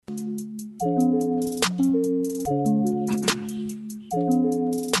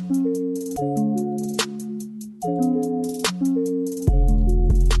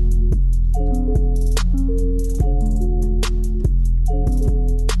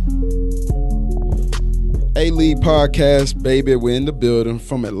A-League Podcast, baby. We're in the building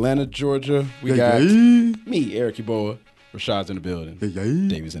from Atlanta, Georgia. We got me, Eric Eboa. Rashad's in the building.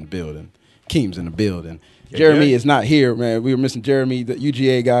 Davy's in the building. Keem's in the building. Jeremy is not here, man. We were missing Jeremy, the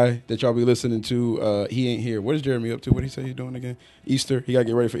UGA guy that y'all be listening to. He ain't here. What is Jeremy up to? What did he say he's doing again? Easter. He got to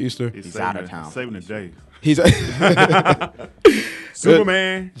get ready for Easter. He's out of town. Saving the day. He's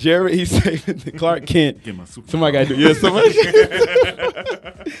Superman. Jeremy, he's saving the Clark Kent. Get my super Somebody got to do. Yeah, somebody.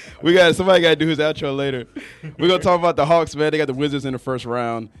 Somebody got to do his outro later. We're gonna talk about the Hawks, man. They got the Wizards in the first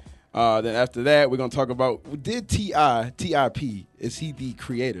round. Then after that, we're gonna talk about did T.I.P. Is he the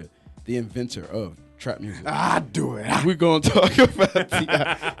creator, the inventor of trap music? I do it. We're gonna talk about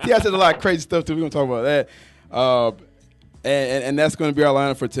T.I. T.I. said a lot of crazy stuff too. We're gonna talk about that. And that's going to be our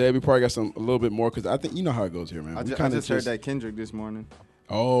lineup for today. We probably got a little bit more because I think you know how it goes here, man. I just heard that Kendrick this morning.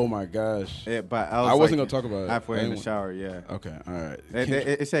 Oh my gosh! Yeah, but I wasn't going to talk about it. Halfway in the shower, yeah. Okay, all right.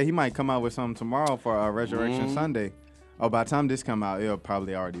 It said he might come out with something tomorrow for Resurrection Sunday. Oh, by the time this come out, it'll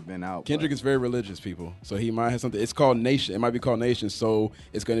probably already been out. Kendrick is very religious, people. So he might have something. It's called Nation. It might be called Nation. So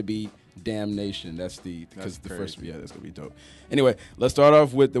it's going to be Damnation. That's first. Yeah, that's going to be dope. Anyway, let's start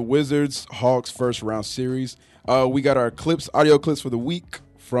off with the Wizards Hawks first round series. We got our audio clips for the week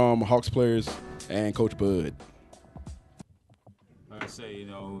from Hawks players and Coach Bud. Like I say, you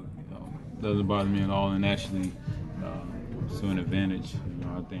know, doesn't bother me at all, and actually, it's to an advantage. You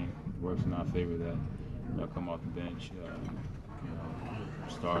know, I think it works in our favor that come off the bench.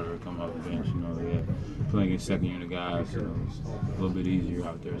 Starter come off the bench. You know, they're playing against second unit guys. You know, it's a little bit easier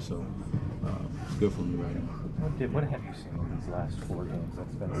out there, so it's good for me right now. What have you seen in these last 4 games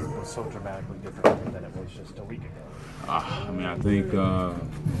that's been so dramatically different than it was just a week ago? I mean, I think,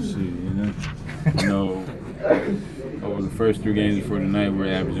 over the first 3 games before tonight,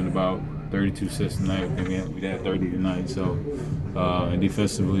 we're averaging about 32 assists tonight. I think we had 30 tonight. So, and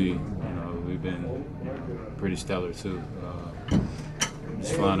defensively, you know, we've been pretty stellar too.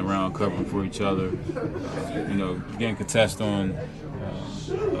 Just flying around, covering for each other. You know, getting contested on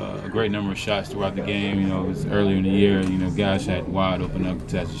a great number of shots throughout the game. You know, it was earlier in the year. You know, guys had wide open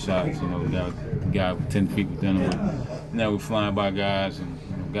uncontested shots. You know, we got a guy with 10 feet within them. Now we're flying by guys, and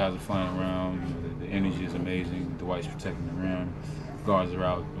guys are flying around. You know, the energy is amazing. Dwight's protecting the rim. Guards are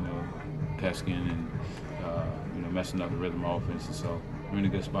out, you know, pesking and messing up the rhythm of offense. And so we're in a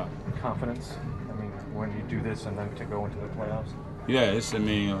good spot. Confidence. I mean, when you do this and then to go into the playoffs. Yeah, I said in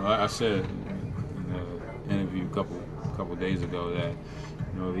the interview a couple days ago that,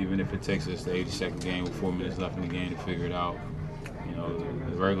 you know, even if it takes us the 82nd game with 4 minutes left in the game to figure it out, you know,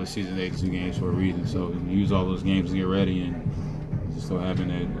 the regular season 82 games for a reason. So we use all those games to get ready, and just so happened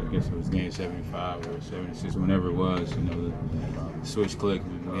that I guess it was game 75 or 76, whenever it was, you know, the switch clicked,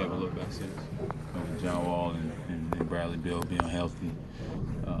 and we haven't looked back since. John Wall and Bradley Beal being healthy.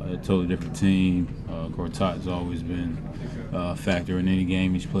 A totally different team. Cortat's always been a factor in any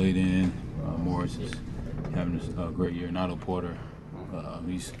game he's played in. Morris is having a great year. Otto Porter,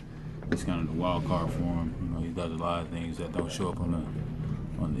 he's kind of the wild card for him. You know, he does a lot of things that don't show up on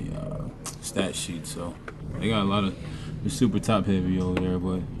the stat sheet. So they got a lot of. They're super top heavy over there,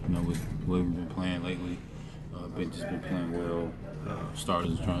 but you know, with the way we've been playing lately, bench has been playing well.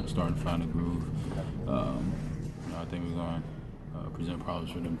 Starters are starting to find a groove. I think we're going to present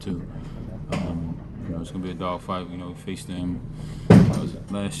problems for them too. You know, it's going to be a dogfight. You know, we faced them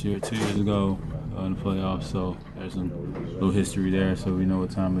last year, 2 years ago in the playoffs. So there's a little history there. So we know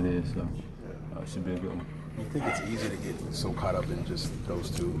what time it is. So it should be a good one. You think it's easy to get so caught up in just those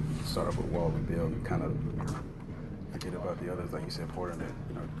two? Start off with Wall and Bill, and kind of forget about the others, like you said, Porter, and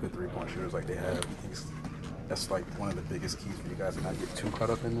good 3-point shooters like they have. That's like one of the biggest keys for you guys to not get too caught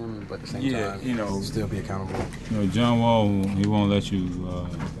up in them, but at the same time, you know, still be accountable. You know, John Wall, he won't let you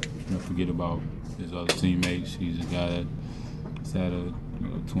forget about his other teammates. He's a guy that's had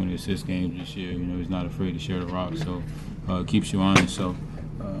 20 assist games this year. You know, he's not afraid to share the rock, so it keeps you honest. So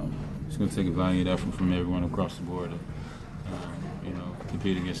it's going to take a valiant effort from everyone across the board to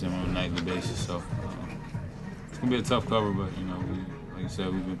compete against them on a nightly basis. So it's going to be a tough cover, but you know, like I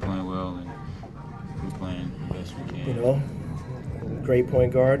said, we've been playing well and we're playing the best we can. You know, great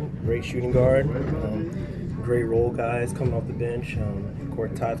point guard, great shooting guard, great role guys coming off the bench.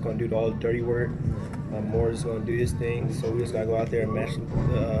 Cortat's going to do all the dirty work. Morris is going to do his thing. So we just got to go out there and match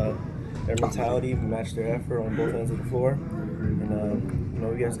their mentality, match their effort on both ends of the floor. And,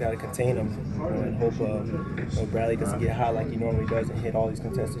 we just got to contain them and hope Bradley doesn't get hot like he normally does and hit all these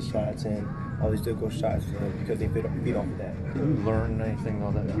contested shots and all these difficult shots because they feed off of that. Did you learn anything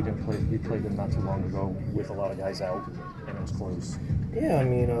though that you didn't play? You played them not too long ago with a lot of guys out and it was close. Yeah, I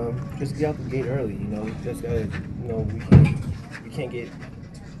mean, just get out the gate early. Just gotta, we can't get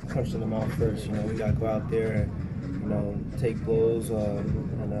punching them out first. You know, we got to go out there and, you know, take blows and,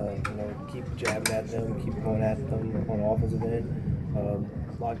 you know, keep jabbing at them, keep going at them on the offensive end,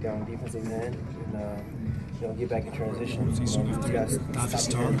 lock down defensive end, and, you know, get back in transition. Season after tough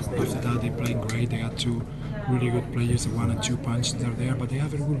start. After that, they playing great. They got two really good players, the 1 and 2 punch. They're there, but they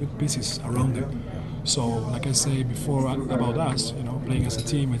have very good pieces around them. So, like I say before about us, you know, playing as a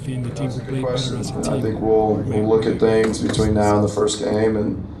team, I think the team will play better as a team. I think we'll look at things between now and the first game,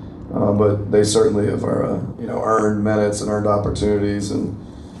 and but they certainly have earned minutes and earned opportunities, and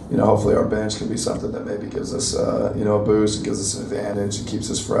hopefully our bench can be something that maybe gives us a boost and gives us an advantage and keeps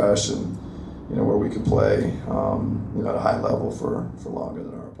us fresh, and where we can play at a high level for longer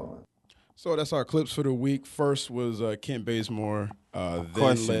than our opponent. So that's our clips for the week. First was Kent Bazemore,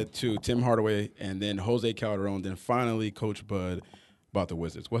 then led to Tim Hardaway, and then Jose Calderon, then finally Coach Bud about the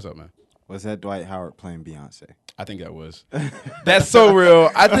Wizards. What's up, man? Was that Dwight Howard playing Beyonce? I think that was. That's so real.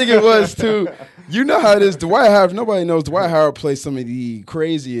 I think it was, too. You know how it is. Dwight Howard, nobody knows Dwight Howard plays some of the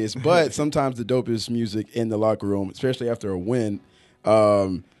craziest, but sometimes the dopest music in the locker room, especially after a win.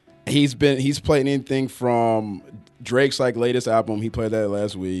 He's played anything from Drake's latest album. He played that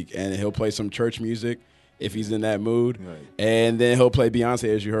last week, and he'll play some church music if he's in that mood, right. And then he'll play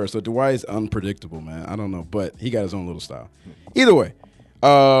Beyonce, as you heard. So Dwight is unpredictable, man. I don't know, but he got his own little style. Either way,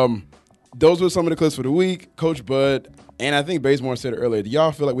 those were some of the clips for the week. Coach Bud, and I think Bazemore said it earlier. Do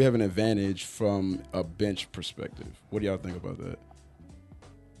y'all feel like we have an advantage from a bench perspective? What do y'all think about that?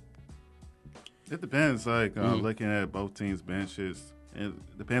 It depends. Looking at both teams' benches. It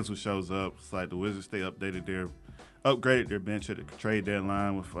depends who shows up. It's like the Wizards, they upgraded their bench at the trade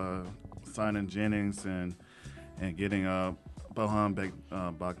deadline with signing Jennings and getting Bojan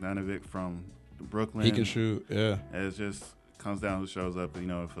Bogdanovic from Brooklyn. He can shoot, yeah. It just comes down who shows up.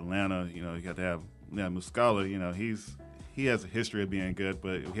 If Atlanta, you got to have Muscala. He has a history of being good,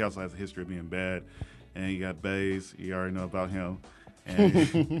 but he also has a history of being bad. And you got Baze. You already know about him.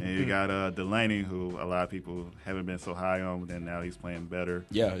 And you got Delaney, who a lot of people haven't been so high on, but then now he's playing better.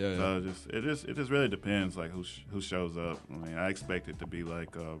 Yeah. So it just really depends, who shows up. I mean, I expect it to be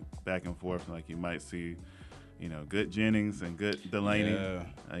back and forth. You might see, good Jennings and good Delaney.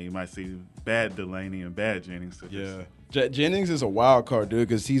 Yeah. You might see bad Delaney and bad Jennings. Jennings is a wild card, dude,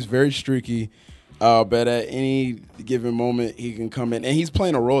 because he's very streaky. But at any given moment, he can come in, and he's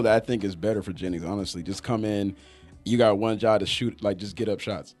playing a role that I think is better for Jennings. Honestly, just come in. You got one job to shoot, just get up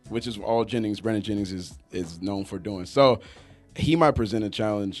shots, which is all Brandon Jennings is known for doing. So he might present a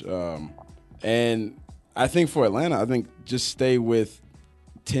challenge. And I think for Atlanta, just stay with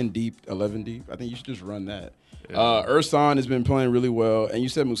 10 deep, 11 deep. I think you should just run that. Yeah. Ersan has been playing really well. And you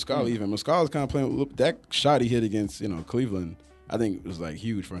said Muscala even. Muscala's kind of playing – that shot he hit against, Cleveland, I think was,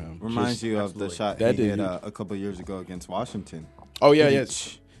 huge for him. Reminds you of the shot he hit a couple years ago against Washington. Oh, yeah.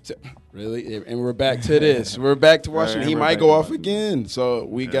 So, really? And we're back to this. We're back to Washington. He might go off again. So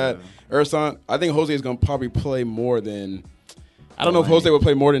we got Ersan. I think Jose is going to probably play more than – I don't know if Jose will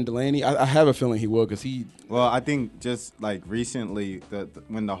play more than Delaney. I have a feeling he will because he – Well, I think just recently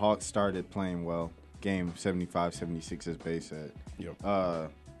when the Hawks started playing well, game 75, 76 is base at,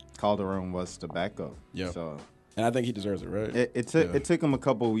 Calderon was the backup. Yeah. So – and I think he deserves it, right? It took him a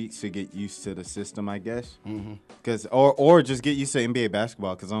couple of weeks to get used to the system, I guess. Because or just get used to NBA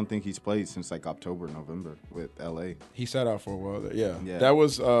basketball, because I don't think he's played since October, November with LA. He sat out for a while. Yeah. That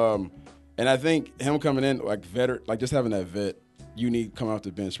was, and I think him coming in just having that vet, you need to come off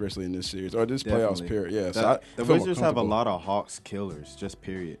the bench, especially in this series or this playoffs period. Yeah. So the Wizards have a lot of Hawks killers, just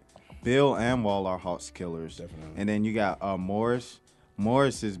period. Bill and Wall are Hawks killers. Definitely. And then you got Morris.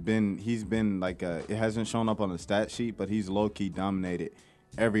 Morris it hasn't shown up on the stat sheet, but he's low-key dominated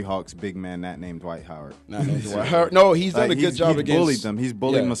every Hawks big man not named Dwight Howard. No, he's done a good job against. He's bullied them. He's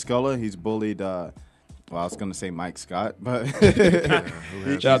bullied Muscala. He's bullied, I was going to say Mike Scott, but.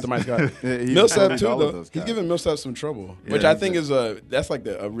 Shout out to Mike Scott. Millsap, too, though. He's giving Millsap some trouble, which I think is that's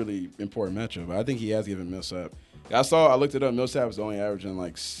a really important matchup. I think he has given Millsap. I looked it up. Millsap was only averaging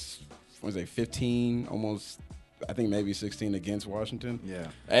 15, almost. I think maybe 16 against Washington. Yeah.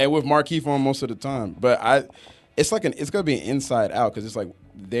 And with Markieff on most of the time. But it's going to be an inside out because it's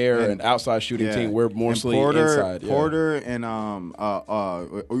they're an outside shooting team. We're mostly inside. Porter and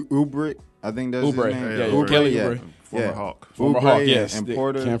Oubre, I think that's his name. Yeah, Kelly Oubre. Former Hawk. Former Hawk, yes. And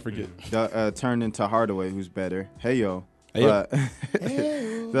Porter can't forget. Turned into Hardaway, who's better. But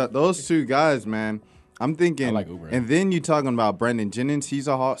those two guys, man. I'm thinking, I like Oubre. And then you're talking about Brandon Jennings. He's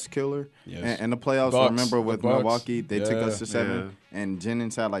a Hawks killer. Yes. And the playoffs, Bucks, remember with Milwaukee, they took us to 7. Yeah. And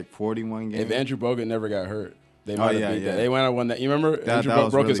Jennings had 41 games. If Andrew Bogut never got hurt. They might have beat that. They went on one that. You remember? Andrew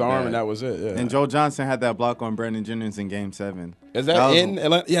broke his arm, and that was it. Yeah. And Joe Johnson had that block on Brandon Jennings in Game 7. Is that in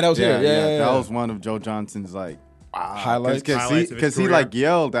Atlanta? Yeah, that was here. Yeah. That was one of Joe Johnson's highlights. Because he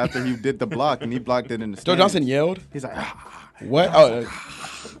yelled after he did the block, and he blocked it in the stands. Joe Johnson yelled. He's like, what? Oh,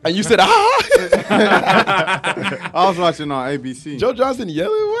 and you said I was watching on ABC. Joe Johnson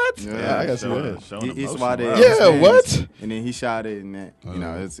yelling what? Yeah, I got to see that. He swatted. Yeah, what? And then he shot it, and that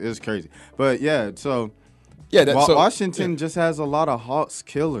it's crazy. But yeah, so. Yeah, Washington just has a lot of Hawks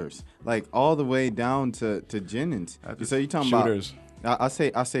killers, like all the way down to Jennings. So you're talking shooters. I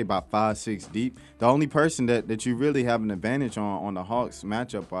say about 5-6 deep. The only person that you really have an advantage on the Hawks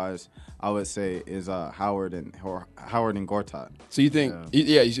matchup wise, I would say, is Howard and Gortat. So you think?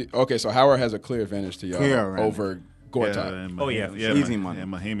 Okay, so Howard has a clear advantage to y'all over Gortat. Easy money.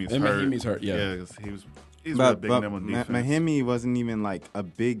 And Mahimi's hurt. Yeah, because he's really big on defense. Mahimi wasn't even like a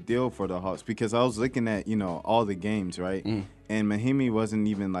big deal for the Hawks because I was looking at all the games, right? And Mahimi wasn't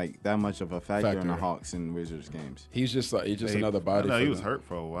even like that much of a factor in the Hawks and Wizards games. He's just another body. No, he was hurt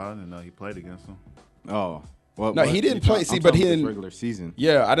for a while, and he played against them. Oh. Well, no, he didn't play. See, but he didn't regular season.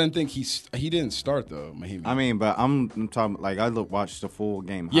 Yeah, I didn't think he didn't start though. Mahimi. I mean, but I'm talking like I watched the full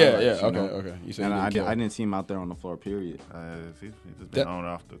game. Okay. You said I didn't see him out there on the floor. Period. He's just been on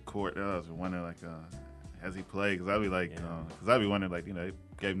off the court. I was wondering has he played? Because I'd be wondering they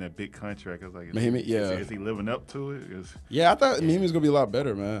gave him that big contract. I was like, Mahimi, is he living up to it? I thought Mahimi was gonna be a lot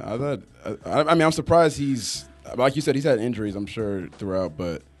better, man. I'm surprised he's like you said, he's had injuries, I'm sure throughout,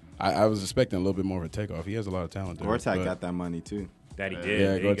 but I was expecting a little bit more of a takeoff. He has a lot of talent there. Gortat got that money too. That he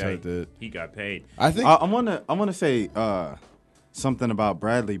did. Yeah, Gortat did. He got paid. I think I want to say something about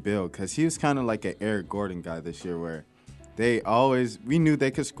Bradley Beal because he was kind of like an Eric Gordon guy this year, where we knew they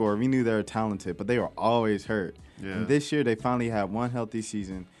could score, we knew they were talented, but they were always hurt. Yeah. And this year they finally had one healthy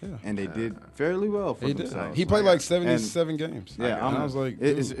season, and they did fairly well for themselves. He played like 77 games. Yeah, I was like,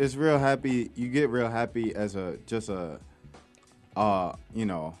 it's real happy. You get real happy as I'm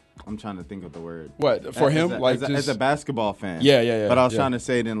trying to think of the word. What for him? As a basketball fan. Yeah. But I was trying to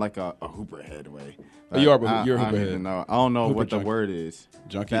say it in like a hooper head way. You're a hooper head. I don't know hooper what junkie. The word is.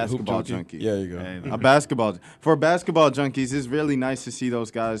 Basketball junkie. Yeah, you go. A basketball for basketball junkies. It's really nice to see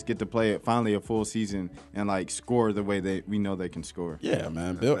those guys get to play finally a full season and score the way we know they can score. Yeah,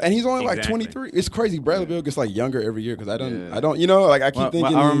 man. Bill, and he's only like 23. It's crazy. Bradley Beal gets younger every year because I don't. I keep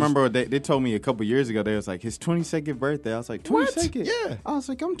thinking. I remember they told me a couple years ago. They was like his 22nd birthday. I was like 22nd. Yeah. I was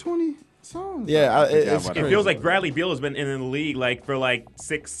like I'm 20. Yeah, it feels like Bradley Beal has been in the league for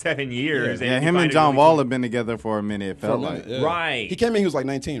 6-7 years. Yeah, him and John Wall have been together for a minute. It felt like right. He came in. He was like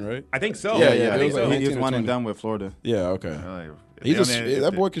 19, right? I think so. Yeah. He was one and done with Florida. Yeah, okay.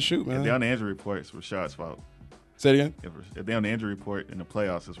 That boy can shoot, man. If they're on the injury report, it's Rashad's fault. Say it again? If they're on the injury report in the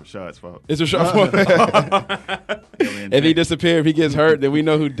playoffs, it's Rashad's fault. It's Rashad's fault. If he disappears, if he gets hurt, then we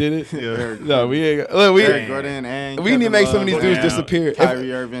know who did it. No, we ain't. Look, we need to make some of these dudes disappear.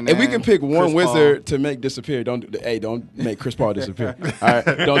 Kyrie Irving. If we can pick one wizard to make disappear, don't make Chris Paul disappear. All right,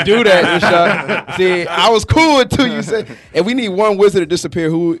 don't do that, Rashad. See, I was cool until you said. If we need one wizard to disappear,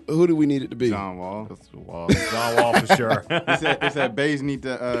 who do we need it to be? John Wall. John Wall for sure. He said Bays need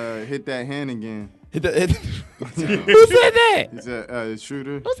to hit that hand again. Who said that? He said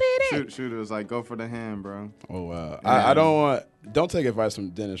Shooter. Who said that? Shooter was like, go for the hand, bro. Oh wow. I don't take advice from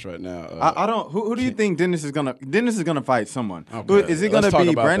Dennis right now. I don't. Who do you think Dennis is gonna fight someone? Okay. Is it gonna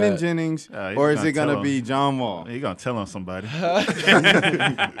be Brandon Jennings or is it gonna be John Wall? He's gonna tell on somebody.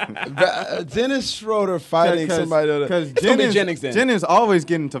 Dennis Schroeder fighting somebody. Because Jennings always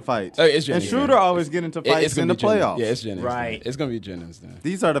get into fights. It's Jennings. And Schroeder always get into fights in the playoffs. Yeah, it's Jennings. Right. It's gonna be Jennings then.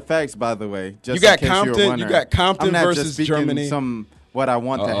 These are the facts, by the way. Just you got Compton. You got Compton versus Germany. What I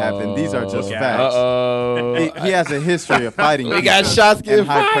want to happen. These are just facts. He has a history of fighting. We got shots getting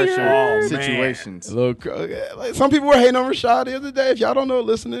high fired. pressure situations. Look, some people were hating on Rashad the other day. If y'all don't know,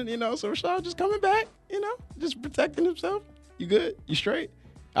 listening, so Rashad just coming back, just protecting himself. You good? You straight?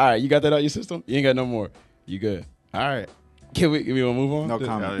 All right, you got that out your system? You ain't got no more. You good? All right. We want to move on? No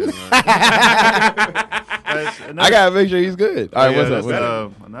comment. I gotta make sure he's good. All right, what's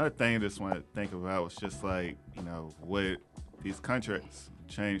up? Another thing I just want to think about was just what these contracts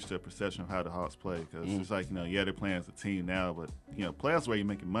change the perception of how the Hawks play. Because it's they're playing as a team now, but playoffs where you're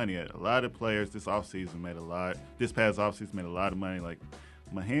making money at. A lot of players this past offseason made a lot of money. Like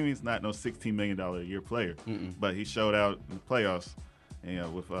Mahimi's not no $16 million a year player, but he showed out in the playoffs.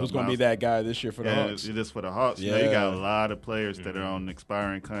 With who's going to be that guy this year for the Hawks? Just for the Hawks. Yeah. You got a lot of players that are on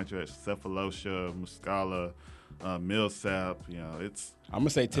expiring contracts. Cephalosha, Muscala, Millsap. It's. I'm gonna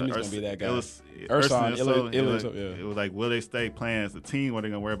say Timmy's gonna be that guy. It was like, will they stay playing as a team, or are they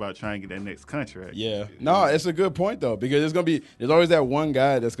gonna worry about trying to get that next contract? Yeah, no, it's a good point though, because there's always that one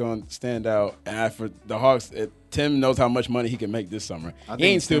guy that's gonna stand out. And for the Hawks, Tim knows how much money he can make this summer. He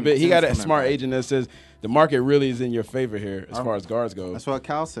ain't stupid. He got a smart agent that says the market really is in your favor here as far as guards go. That's what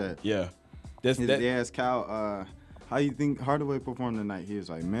Cal said. Yeah, they asked Cal, how you think Hardaway performed tonight? He was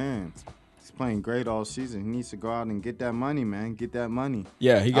like, man, he's playing great all season. He needs to go out and get that money, man. Get that money.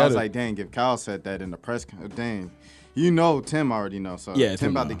 Yeah, he got. I was like, dang, if Cal said that in the press, dang, Tim already knows. So yeah,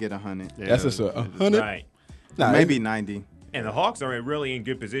 Tim about to get 100. Yeah, that's a 100. Right. Maybe 90. And the Hawks are really in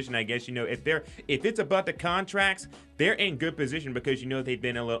good position, I guess. If it's about the contracts, they're in good position because they've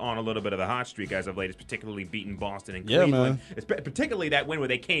been on a little bit of a hot streak as of late, particularly beating Boston and Cleveland. Man. Particularly that win where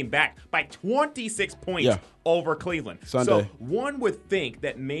they came back by 26 points over Cleveland. Sunday. So one would think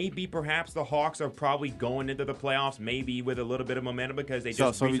that maybe perhaps the Hawks are probably going into the playoffs maybe with a little bit of momentum because they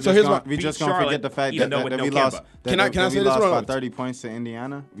just we just gonna forget the fact that we lost. Can I say this by 30 points to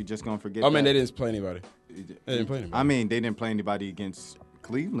Indiana? We just gonna forget. I mean, they didn't play anybody. They didn't play anybody. I mean, they didn't play anybody against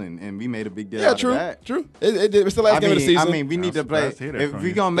Cleveland, and we made a big deal out of that. True. It's the last game of the season. I mean, we need to play. If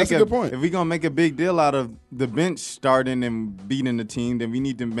we're gonna make a big deal out of the bench starting and beating the team, then we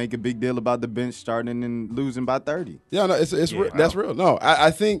need to make a big deal about the bench starting and losing by 30. Yeah, no, that's real. No, I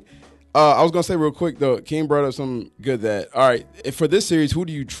think I was gonna say real quick though. King brought up something good. That all right for this series, who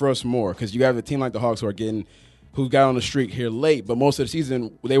do you trust more? Because you have a team like the Hawks who got on the streak here late, but most of the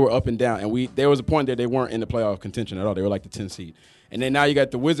season they were up and down, and there was a point that they weren't in the playoff contention at all. They were like the 10th seed. And then now you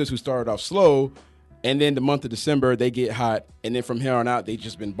got the Wizards who started off slow, and then the month of December they get hot, and then from here on out they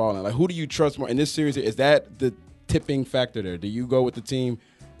just been balling. Like, who do you trust more in this series? Is that the tipping factor there? Do you go with the team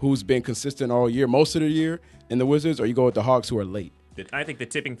who's been consistent all year, most of the year, in the Wizards, or you go with the Hawks who are late? I think the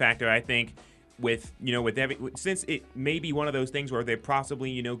tipping factor, since it may be one of those things where they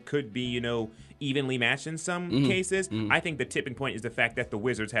possibly, could be, evenly matched in some cases, I think the tipping point is the fact that the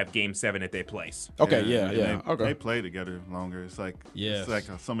Wizards have Game 7 at their place. Okay, They play together longer. It's like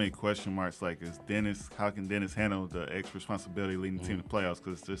so many question marks. Like, how can Dennis handle the extra responsibility leading the team to playoffs?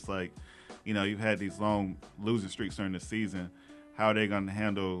 Because it's just like, you've had these long losing streaks during the season. How are they going to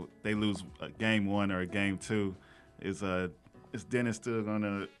handle? They lose a Game 1 or a Game 2. Is Dennis still going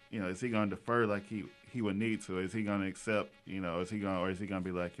to? Is he going to defer like he would need to? Is he going to accept? Is he going to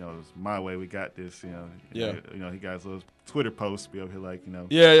be like, it's my way. We got this. He got his little Twitter posts be over here like,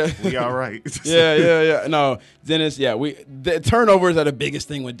 we all right. yeah. No, Dennis. Yeah, the turnovers are the biggest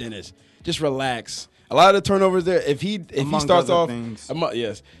thing with Dennis. Just relax. A lot of the turnovers there. If he starts off,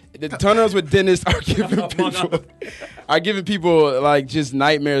 yes, the turnovers with Dennis are giving people like just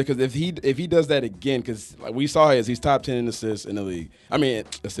nightmares, because if he does that again, because like we saw he's top 10 in assists in the league. I mean,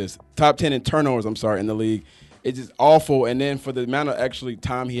 top 10 in turnovers. I'm sorry, in the league. It's just awful. And then for the amount of actually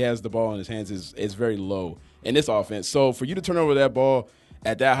time he has the ball in his hands is very low in this offense. So for you to turn over that ball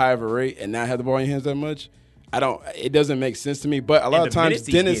at that high of a rate and not have the ball in your hands that much, it doesn't make sense to me. But a lot of times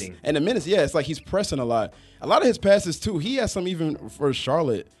Dennis and the minutes, it's like he's pressing a lot. A lot of his passes too. He has some even for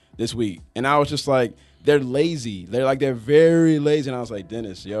Charlotte this week, and I was just like, they're lazy. They're very lazy. And I was like,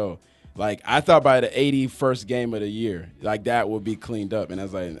 Dennis, like I thought by the 81st game of the year, like that would be cleaned up. And I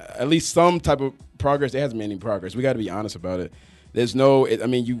was like, at least some type of progress. There hasn't been any progress. We got to be honest about it. There's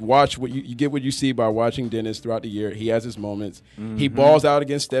you watch what you get what you see by watching Dennis throughout the year. He has his moments. Mm-hmm. He balls out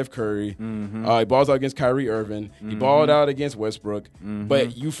against Steph Curry. Mm-hmm. He balls out against Kyrie Irving. Mm-hmm. He balled out against Westbrook. Mm-hmm.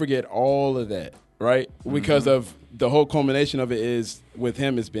 But you forget all of that, right? Because of the whole culmination of it is with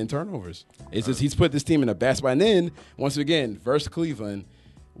him, it's been turnovers. It's just he's put this team in a bad spot. And then, once again, versus Cleveland,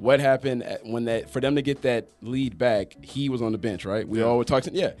 what happened for them to get that lead back, he was on the bench, right? We all were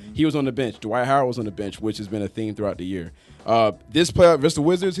talking. Yeah, he was on the bench. Dwight Howard was on the bench, which has been a theme throughout the year. This playoff versus the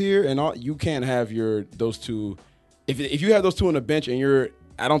Wizards here, and all, you can't have those two. If you have those two on the bench and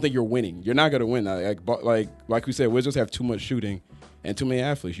I don't think you're winning. You're not going to win. Like we said, Wizards have too much shooting and too many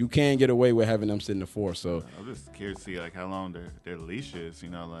athletes. You can't get away with having them sit in the four. So I'm just curious to see like how long their leash is.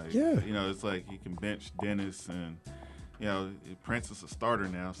 It's like you can bench Dennis and. Prince is a starter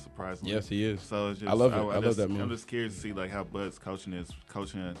now, surprisingly. Yes, he is. So it's just, I love it. I love that move. I'm just curious to see like how Bud's coaching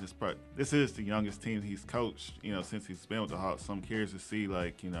this part. This is the youngest team he's coached, since he's been with the Hawks. So I'm curious to see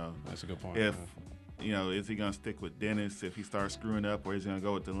that's a good point. If is he gonna stick with Dennis if he starts screwing up, or is he gonna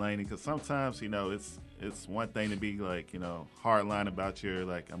go with Delaney? Because sometimes it's one thing to be like hard line about your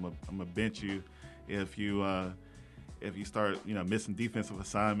I'm gonna bench you if you start, missing defensive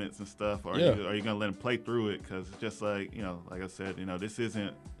assignments and stuff, or are you going to let him play through it? Because it's just like, like I said, this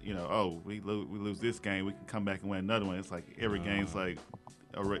isn't, we lose this game, we can come back and win another one. It's like every game's like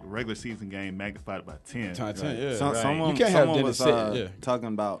a regular season game magnified by 10. Times 10, yeah. Someone, you can't have someone Dennis was talking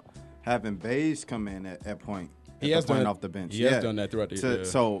about having Bays come in at point. He has done off the bench. He has done that throughout the year.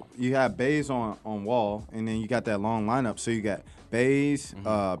 So you have Bays on Wall, and then you got that long lineup. So you got Bays,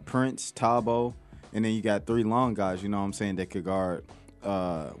 Prince, Tabo, and then you got 3 long guys. You know what I'm saying? That could guard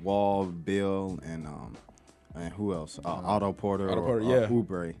Wall, Bill, and who else? Otto Porter,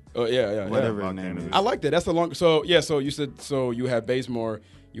 Oubre. Oh yeah. Whatever his name is. I like that. That's a long. So you said you have Bazemore.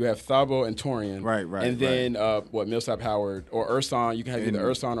 You have Thabo and Torian. Right. And then, Millsap Howard or Ursan. You can have either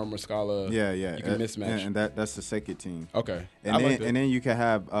Ursan or Muscala. Yeah. You can mismatch. And that's the second team. Okay. And then you can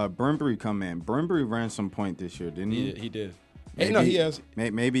have Brimbury come in. Brimbury ran some point this year, didn't he? He did. Maybe, he has.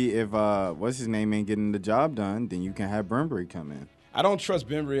 Maybe if, what's his name, ain't getting the job done, then you can have Brimbury come in. I don't trust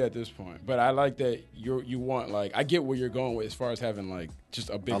Bembry at this point, but I like that you want, like, I get where you're going with as far as having, like, just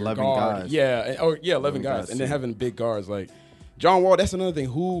a bigger 11 guard. guys. Yeah, 11 guys. And then having big guards. Like, John Wall, that's another thing.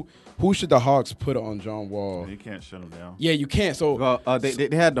 Who should the Hawks put on John Wall? You can't shut him down. Yeah, you can't. So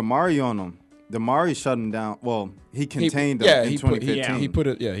they had Damari on him. Damari shut him down. Well, he contained him in 2015. He put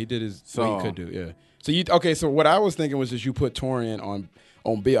it. Yeah, he did what he could do. Yeah. So so what I was thinking was just you put Torian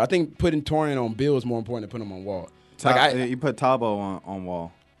on Bill. I think putting Torian on Bill is more important than putting him on Wall. You put Thabo on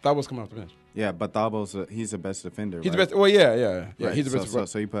Wall. Thabo's coming off the bench. Yeah, but he's the best defender. He's right? the best. Well, yeah. Right. He's the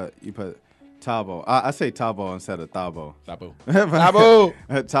best. So you put Thabo. I say Thabo instead of Thabo. Thabo.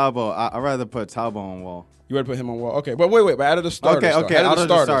 Thabo. I'd rather put Thabo on Wall. You rather put him on Wall? Okay, but wait. But out of the starters. Okay. Out of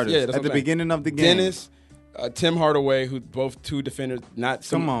the starters. Yeah, at the beginning of the game. Dennis, Tim Hardaway, who both 2 defenders.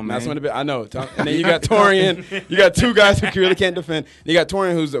 Come on, man. I know. And then you got Torian. You got 2 guys who really can't defend. You got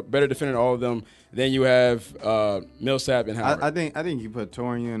Torian, who's a better defender than all of them. Then you have Millsap and Howard. I think you put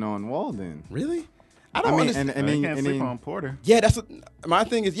Torian on Wall then. Really? I don't understand. And then you can't sleep on Porter. Yeah, my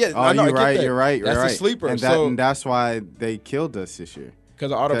thing is, Oh, I know, you're right. That's a sleeper. And that's why they killed us this year.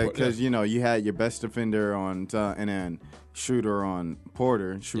 Because you had your best defender on and then shooter on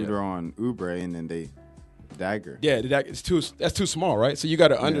Porter, shooter on Oubre, and then they dagger. Yeah, that's too small, right? So you got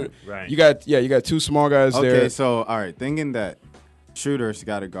to Right. You got 2 small guys there. Okay, so all right, thinking that shooters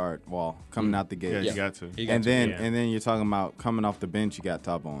got to guard Wall coming out the gate. Yeah, you got to. And then you're talking about coming off the bench, you got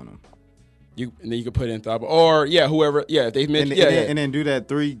Thabo on him. And then you could put in Thabo or whoever. Yeah, if they mentioned and then do that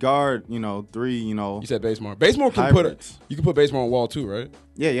 3 guard. You said Bazemore. Bazemore can you can put Bazemore on Wall too, right?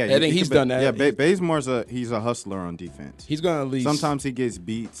 Yeah. I think he's done that. Yeah, Bazemore's a hustler on defense. He's gonna at least. Sometimes he gets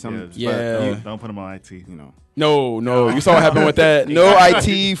beat. Don't put him on IT. No. You saw what happened with that. No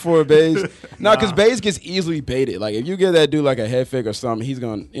IT for Baze. No, because Baze gets easily baited. Like if you give that dude like a head fake or something, he's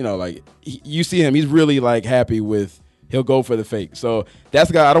gonna you see him. He's really like happy with. He'll go for the fake. So that's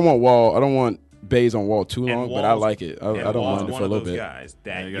the guy. I don't want Wall. I don't want Baze on Wall too long, but I like it. I don't mind it for a little bit. Guys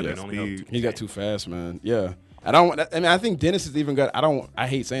that he got too fast, man. Yeah. I think Dennis is even good. I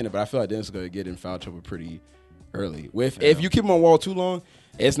hate saying it, but I feel like Dennis is going to get in foul trouble pretty early. If you keep him on Wall too long,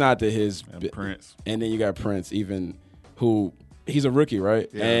 it's not to his Prince. And then you got Prince, even who he's a rookie, right?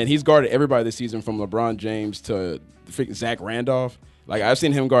 Yeah. And he's guarded everybody this season from LeBron James to freaking Zach Randolph. Like I've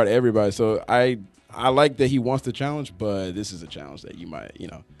seen him guard everybody. So I like that he wants the challenge, but this is a challenge that you might,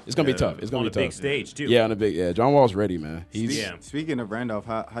 it's gonna be tough. It's gonna be tough. On a big stage too. Yeah, on a big. Yeah, John Wall's ready, man. Speaking of Randolph,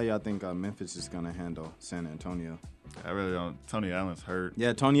 how y'all think Memphis is gonna handle San Antonio? I really don't. Tony Allen's hurt.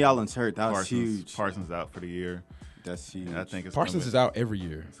 Yeah, Tony Allen's hurt. That was huge. Parsons out for the year. That's huge. I think Parsons is out every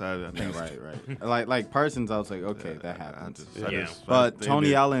year. So I think right. like Parsons, I was like, okay, that happens. But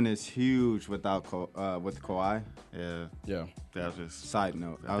Tony Allen is huge without with Kawhi. Yeah. That was just side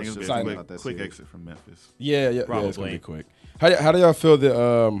note. I think it was a quick exit from Memphis. Yeah, probably. Yeah, it's gonna be quick. How do y'all feel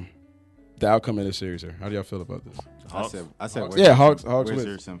the outcome of this series here? How do y'all feel about this? I said Hawks.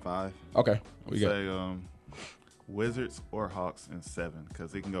 Wizards in 5. Okay. What you got? Say Wizards or Hawks in 7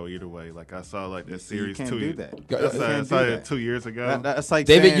 because it can go either way. Like I saw like this series you can't do that. I saw it 2 years ago. That's like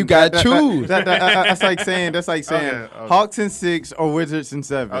David, saying, you got to choose. That's like saying okay. Hawks in 6 or Wizards in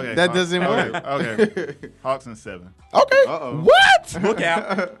 7. Okay, that doesn't work. Okay. Hawks in 7. Okay. Uh-oh. What? Look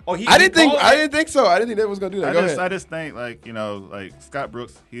out! Oh, I didn't think so. I didn't think that was gonna do that. I just think like Scott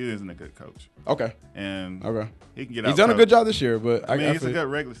Brooks, he isn't a good coach. Okay. And he can get. He's done a good job this year, but I mean, he's a good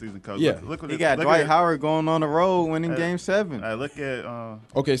regular season coach. Yeah. Look he got Dwight Howard going on the road, winning Game 7. Look at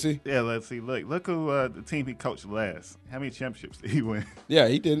OKC. Yeah, let's see. Look who the team he coached last. How many championships did he win? Yeah,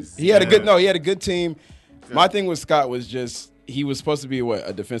 he did. He had a good team. Good. My thing with Scott was just he was supposed to be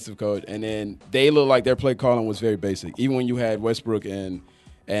a defensive coach, and then they looked like their play calling was very basic. Even when you had Westbrook and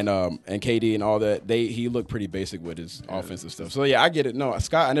KD and all that, he looked pretty basic with his offensive stuff. So yeah, I get it. No,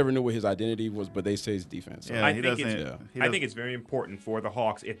 Scott, I never knew what his identity was, but they say his defense. So. Yeah, I think it's very important for the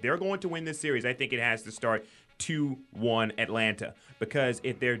Hawks if they're going to win this series. I think it has to start 2-1 Atlanta. Because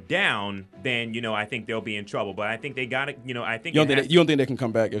if they're down, then I think they'll be in trouble. But I think they got it. I think you don't think they can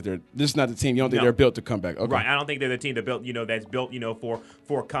come back if they're. This is not the team. You don't think they're built to come back. Okay. Right. I don't think they're the team that built. That's built.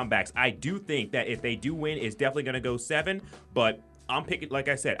 For comebacks. I do think that if they do win, it's definitely going to go 7. But I'm picking, like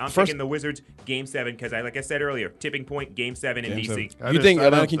I said, picking the Wizards Game 7 because, like I said earlier, tipping point Game 7 in DC. You think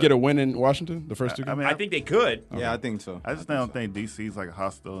Atlanta can get a win in Washington the first 2 games? I think they could. Yeah, I think so. I just don't think DC's like a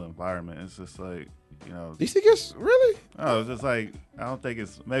hostile environment. It's just like. DC gets really? Oh, it's just like I don't think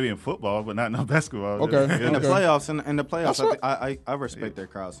it's maybe in football, but not in basketball. Okay. In the playoffs, I respect their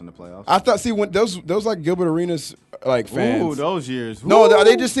crowds in the playoffs. I thought when those like Gilbert Arenas like fans. Ooh, those years. No,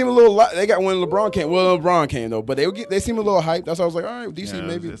 they just seem a little. They got when LeBron came. Well, LeBron came though, but they seem a little hyped. That's why I was like, all right, DC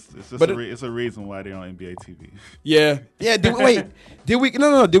maybe. It's a reason why they're on NBA TV. Yeah. Did we get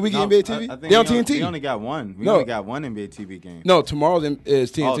NBA TV? They on TNT. We only got one. We only got one NBA TV game. No, tomorrow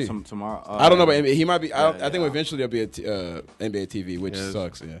is TNT. Oh, tomorrow. I don't know about NBA. He might be. I think eventually there'll be a NBA TV, which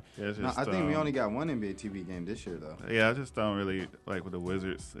sucks. Yeah. I think we only got one NBA TV game this year though. Yeah, I just don't really like with the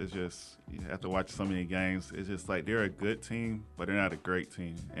Wizards. It's just you have to watch so many games. It's just like they're a good team, but they're not a great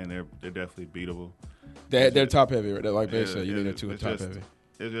team, and they're definitely beatable. They're top heavy. Right? Like they said, you need they're top heavy.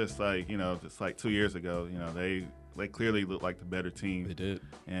 It's just like just like 2 years ago. They clearly looked like the better team. They did,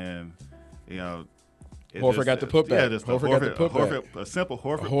 and Horford got the putback. Yeah, just Horford got the putback. A simple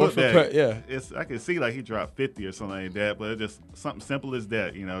Horford putback. Yeah, I can see like he dropped 50 or something like that, but it's just something simple as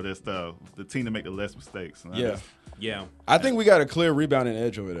that. Just the team to make the less mistakes. Yeah. I think we got a clear rebounding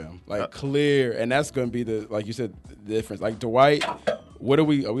edge over them, like clear, and that's going to be the like you said the difference. Like Dwight, what are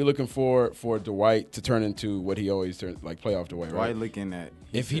we looking for Dwight to turn into what he always turns like playoff Dwight? Right? Dwight looking at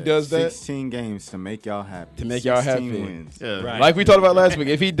if he does that 16 games to make y'all happy. To make y'all happy. Wins. Yeah. Right. Like we talked about last week,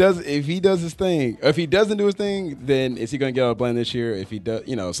 if he does his thing, if he doesn't do his thing, then is he going to get out of blame this year? If he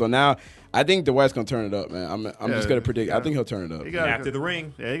does, so now I think Dwight's going to turn it up, man. I'm just going to predict. I think he'll turn it up. After the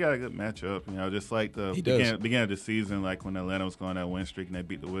ring. Yeah, he got a good matchup. Just like the beginning of the season, like when Atlanta was going that win streak and they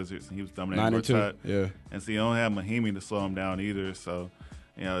beat the Wizards and he was dominating 9-2. Yeah. And so you don't have Mahimi to slow him down either. So,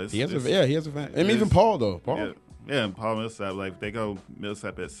 he has a fan. I mean, even Paul though. Paul. Yeah, and Paul Millsap. Like if they go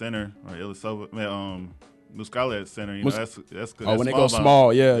Millsap at center or Ilyasova, Muscala at center. That's good. Oh, when they go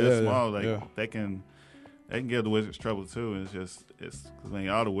small, small. Like they can give the Wizards trouble too.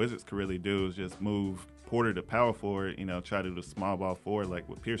 All the Wizards can really do is just move Porter to power forward. Try to do the small ball forward like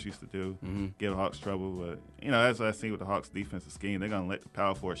what Pierce used to do. Give Hawks trouble, but that's what I see with the Hawks defensive scheme. They're gonna let the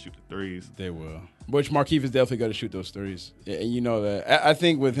power forward shoot the threes. They will. Which Markieff is definitely going to shoot those threes, and you know that. I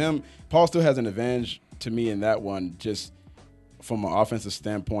think with him, Paul still has an advantage to me in that one, just from an offensive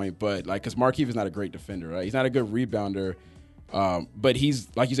standpoint. But because Markieff is not a great defender, right? He's not a good rebounder. But he's,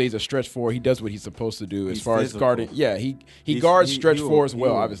 like you say, he's a stretch four. He does what he's supposed to do as far as guarding. Yeah, he guards stretch fours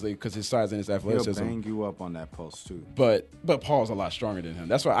well, obviously, because his size and his athleticism. He'll bang you up on that post, too. But Paul's a lot stronger than him.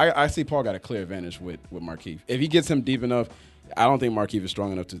 That's why I see Paul got a clear advantage with Markieff. If he gets him deep enough, I don't think Markieff is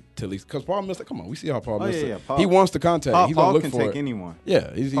strong enough to at least – because Paul Millsap, come on, we see how Paul Millsap – he wants the contact. He's going to look for it. Paul can take anyone.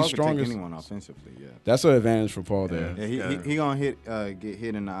 Yeah, he's strong. Take anyone offensively, yeah. That's an advantage for Paul there. Yeah, he going to get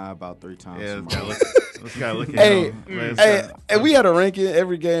hit in the eye about 3 times. Yeah, let's look at him. Hey, we had a ranking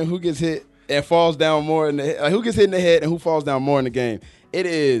every game who gets hit and falls down more in the who gets hit in the head and who falls down more in the game. It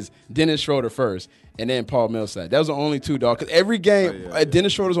is Dennis Schroeder first, and then Paul Millsap. That was the only two, dog. Because every game,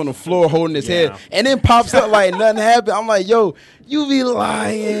 Dennis Schroeder's on the floor holding his head, and then pops up like nothing happened. I'm like, yo, you be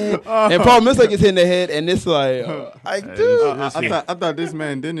lying. And Paul Millsap gets hit in the head, and it's like, dude. I thought this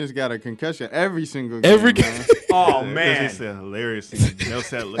man Dennis got a concussion every single game. Every game. Oh, man. It's hilarious.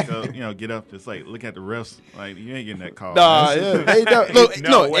 Millsap look up, get up, just like look at the refs. Like, you ain't getting that call. Nah, yeah.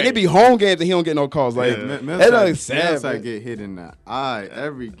 And it be home games, and he don't get no calls. Like, Millsap get hit in the eye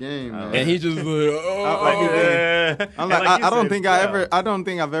every game, man. And he just like, I don't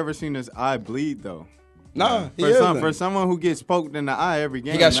think I've ever seen his eye bleed though. Nah, for someone who gets poked in the eye every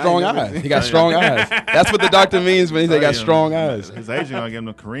game, he got strong eyes. He got strong eyes. That's what the doctor means when he say got strong eyes. His agent gonna give him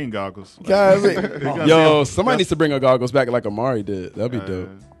the Kareem goggles. Yo, somebody needs to bring our goggles back like Amari did. That'd be dope.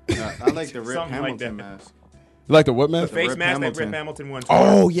 I like the Rip Hamilton mask. You like the what mask? The face mask that Rip Hamilton once wore.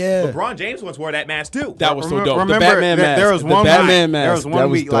 Oh, yeah. LeBron James once wore that mask, too. That was so dope. Remember, the Batman mask. There was one Batman mask. There was one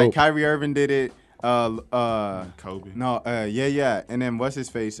week, dope. like Kyrie Irving did it. Kobe. No, yeah. And then what's his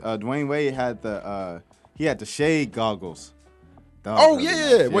face? Dwayne Wade had the shade goggles.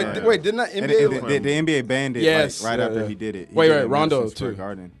 Yeah. Wait, didn't that NBA? The NBA banned it right after he did it. Wait, Rondo too.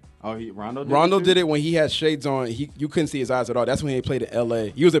 Rondo did it when he had shades on. You couldn't see his eyes at all. That's when he played in LA.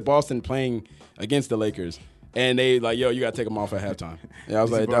 He was at Boston playing against the Lakers. And they like, yo, you got to take him off at halftime. Yeah, I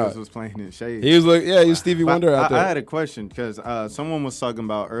was like, dog. Was playing in shade. He was like, he was Stevie Wonder out there. I had a question because someone was talking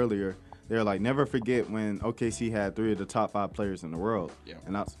about earlier they're like, never forget when OKC had 3 of the top 5 players in the world. Yeah.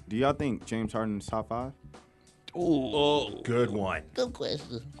 And do y'all think James Harden is top 5? Oh, good one. Good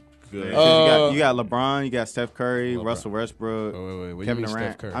question. Good. You got LeBron, you got Steph Curry, Russell Westbrook, Wait, Kevin Steph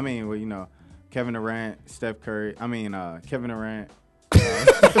Durant. Curry? I mean, well, you know, Kevin Durant, Steph Curry. I mean, Kevin Durant.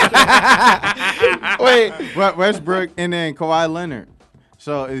 Wait, Westbrook, and then Kawhi Leonard.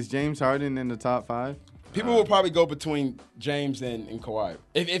 So is James Harden in the top 5? people will probably go between James and Kawhi.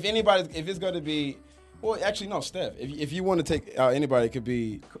 If it's going to be, well, actually no, Steph. If you want to take anybody, it could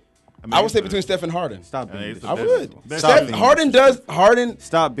be. I would say between Steph and Harden. Stop being I would. Stop being Harden.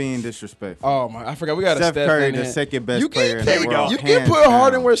 Stop being disrespectful. Oh my! I forgot we got Steph a Steph Curry, in the here. second best player in There the we go. world. You can put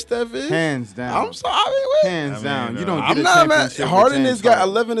Harden where Steph is. Hands down. I'm sorry. Hands down. You don't get I'm a not mad. championship with Harden James has got Harden.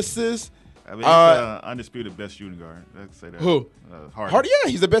 11 assists. I mean, he's the undisputed best shooting guard. Let's say that. Who? Harden. Yeah,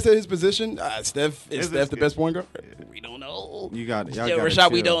 he's the best at his position. Steph is Is Steph it- the best point guard? We don't know. You got it. Y'all Still, gotta Rashad, chill.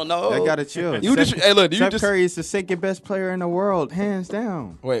 we don't know. Y'all gotta chill. You just hey look. You Steph just Curry is the second best player in the world, hands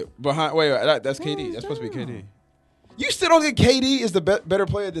down. wait that's KD. That's supposed to be KD. You still don't think KD is the better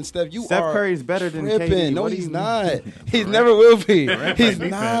player than Steph? Steph Curry is better than tripping. KD. No, What do he's you not. He never will be. He's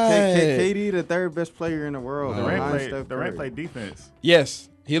not. KD, the third best player in the world. behind Steph Durant Curry. played defense. Yes,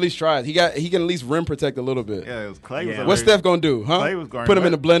 he at least tried. He can at least rim protect a little bit. Yeah, it was Clay. Was What's Steph gonna do? Huh? Clay was guarding Put him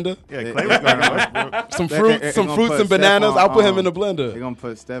in the blender. Yeah, Clay was guarding Westbrook. Some They fruits gonna put and bananas. Steph on, I'll put him in the blender. They're gonna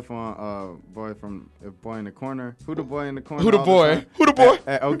put Steph on boy in the corner. Who the boy in the corner? Who the all boy? time? Who the boy?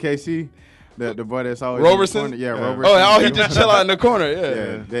 At OKC. The boy that's always Roberson? in the corner. Yeah, Roberson. Oh, he just chill out in the corner.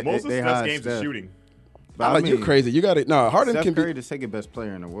 Yeah. Most of Steph's hide games Steph. is shooting. But I'm like, you crazy. You got it. No, Harden Steph can Curry, be. the second best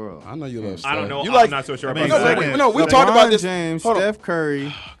player in the world. I know you love Steph. I don't know. You I'm not so sure I about mean, that. No, we LeBron talked about this. James, Hold on. Steph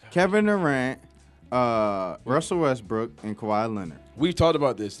Curry, Kevin Durant, Russell Westbrook, and Kawhi Leonard. We've talked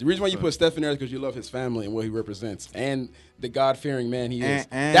about this. The reason why you put Steph in there is because you love his family and what he represents and the God-fearing man he is.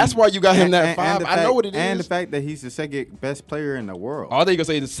 That's why you got him that 5. I know what it is. And the fact that he's the second best player in the world. Oh, I thought you were going to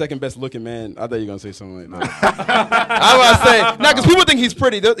say the second best looking man. I thought you were going to say something like that. I was about to say, because people think he's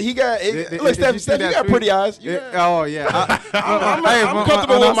pretty. He got, look, Steph, you got pretty eyes. Oh, yeah. I'm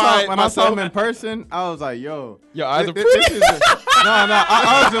comfortable with my When I saw him in person, I was like, yo. Your eyes are pretty.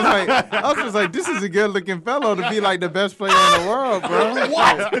 I was just like, this is a good-looking fellow to be like the best player in the world, bro.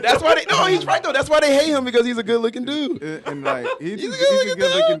 What? That's why he's right, though. That's why they hate him, because he's a good-looking dude. And like, he's a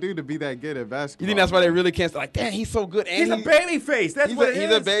good-looking dude to be that good at basketball. You think that's why they really can't say, like, damn, he's so good. And He's a baby face. That's what it is.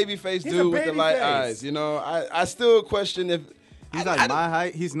 He's a baby face dude with the light eyes. You know, I still question if he's like my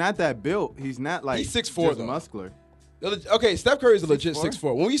height. He's not that built. He's not like he's 6'4", just though. muscular. Okay, Steph Curry is a legit 6'4"?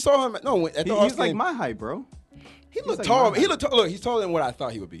 6'4". When we saw him, at the He's like my height, bro. He looked like tall. my He height. looked tall. Look, he's taller than what I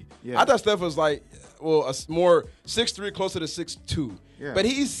thought he would be. Yeah. I thought Steph was like, well, more 6'3", closer to 6'2". Yeah. But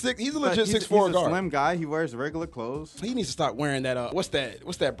he's a legit He's 6'4" a guard. slim guy. He wears regular clothes. He needs to stop wearing that. What's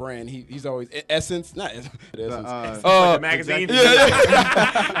that brand? He's always Essence, not Essence. Like the magazine.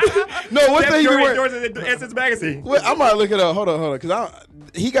 Yeah. No, what's Steph that he be Curry wearing? endorses the Essence magazine. Wait, I might look it up. Hold on, because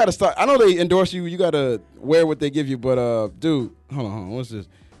he got to start. I know they endorse you. You got to wear what they give you, but dude, hold on. What's this?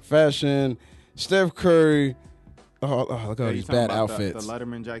 Fashion, Steph Curry. Oh, look at all these bad outfits. The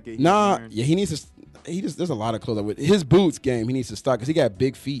Letterman jacket. Yeah, he needs to. There's a lot of clothes with his boots game. He needs to stop because he got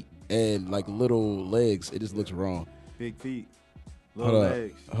big feet and like little legs. It just looks wrong. Big feet, little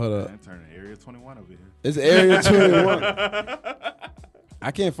legs. Hold up. Man, turning Area 21 over here. It's Area 21.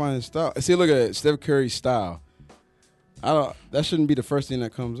 I can't find his style. See, look at Steph Curry's style. That shouldn't be the first thing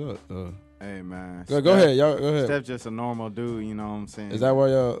that comes up. Hey man, Go ahead, y'all. Go ahead. Steph just a normal dude. You know what I'm saying? Is that why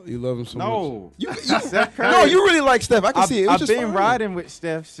you love him so much? No. Steph Curry. No, you really like Steph. I can see it. It was I've just been fine. riding with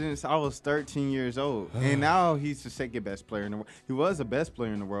Steph since I was 13 years old, and now he's the second best player in the world. He was the best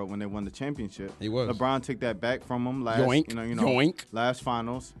player in the world when they won the championship. He was. LeBron took that back from him last. Yoink. Yoink. Last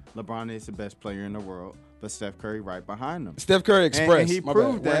finals. LeBron is the best player in the world, but Steph Curry right behind him. Steph Curry Express. And he My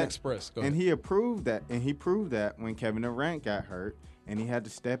proved bad. that. Express. Go And ahead. he proved that. And he proved that when Kevin Durant got hurt. And he had to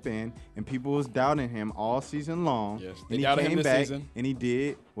step in, and people was doubting him all season long. Yes, and they he doubted him came this back, season. and he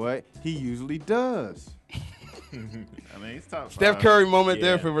did what he usually does. I mean, he's top Steph five. Curry moment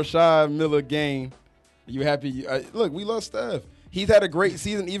there Yeah. for Rashad Miller game. You happy? Look, we love Steph. He's had a great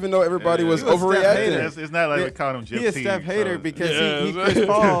season, even though everybody was He was Steph overreacting. hater. It's not like we called him Jeff He a Teague, Steph hater so- because Yeah, he Chris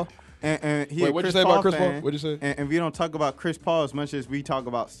Paul. And he Wait, a what'd you Chris say about Paul Chris Paul? fan, What'd you say? And we don't talk about Chris Paul as much as we talk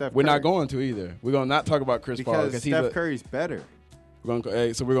about Steph We're Curry. not going to either. We're going to not talk about Chris Paul because he's Steph Curry's better. So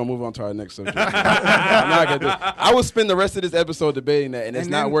we're gonna move on to our next subject. I will spend the rest of this episode debating that, and it's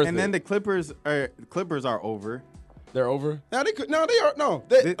not worth it. And then the Clippers are over. They're over. No, they could. No, they are. No,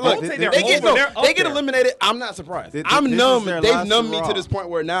 they get eliminated. I'm not surprised. I'm numb. They've numbed me to this point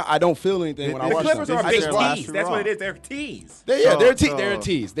where now I don't feel anything when I watch them. The Clippers are a big tease. That's what it is. They're a tease. They're a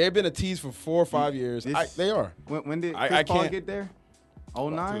tease. They've been a tease for 4 or 5 years. They are. When did Chris Paul get there?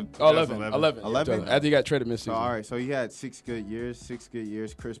 09? 11. After he got traded midseason. So, all right, so he had 6 good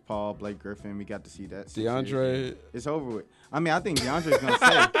years. Chris Paul, Blake Griffin, we got to see that. DeAndre. It's over with. I mean, I think DeAndre's going to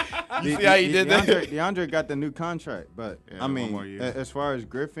say. You see how he did that? DeAndre got the new contract. But, I mean, as far as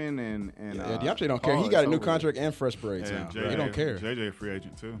Griffin and DeAndre don't care. He got a new contract and fresh braids now. He don't care. JJ a free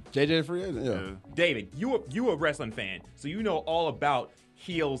agent, too. JJ a free agent, yeah. David, you a wrestling fan, so you know all about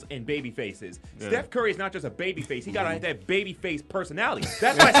heels and baby faces. Yeah. Steph Curry is not just a baby face. He got that baby face personality.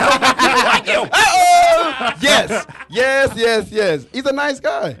 That's why so many people like him. Yes. He's a nice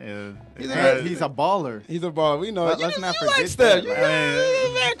guy. Yeah. He's a baller. He's a baller. We know. Let's not forget like Steph. that. You got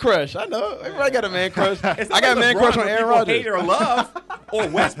a man crush. I know. Everybody got a man crush. I got a man crush on Aaron Rodgers. Hate or love, or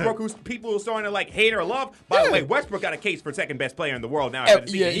Westbrook, who's people are starting to like hate or love. By the way, Westbrook got a case for second best player in the world now.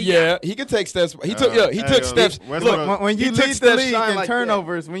 He could take Steph's. He took Steph's. Look, when you lead the league in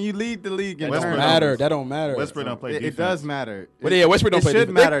turnovers, when you lead the league in turnovers, that don't matter. Westbrook don't play defense. It does matter. But yeah, Westbrook don't play defense. It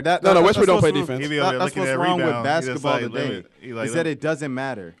should matter. No, Westbrook don't play defense. That's what's wrong with basketball today. He said it doesn't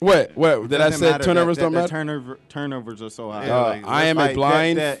matter. What? Did I say turnovers don't matter? Turnovers are so high. I am a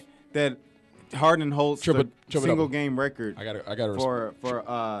blind. That Harden holds the single game record. I got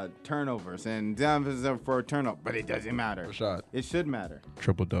for turnovers and Denver for a turnover, but it doesn't matter. Rashad. It should matter.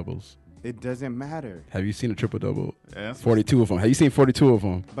 Triple doubles. It doesn't matter. Have you seen a triple double? Yeah, 42 of them. Have you seen 42 of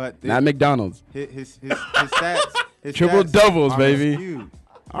them? But not McDonald's. His stats. His triple stats doubles, are baby. Skewed.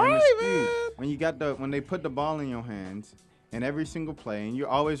 All right, man. When they put the ball in your hands. In every single play, and you're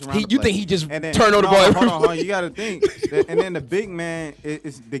always around. You think he just turned on the ball every hold on. You got to think. And then the big man,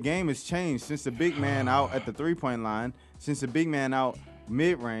 the game has changed since the big man out at the 3-point line, since the big man out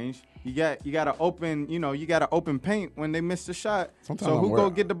mid-range. You got to open, you got to open paint when they miss the shot. So who go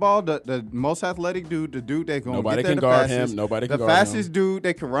get the ball? The most athletic dude, the dude that going to get there the fastest. Nobody can guard him. The fastest dude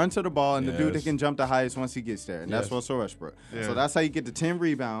that can run to the ball, and the dude that can jump the highest once he gets there. And that's Russell Westbrook. Yeah. So that's how you get the 10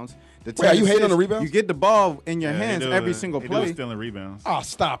 rebounds. Are you hating on the rebounds? You get the ball in your hands every single play. He's stealing rebounds. Oh,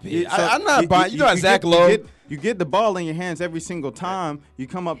 stop it. I'm not buying. You know Zach Lowe. You get the ball in your hands every single time you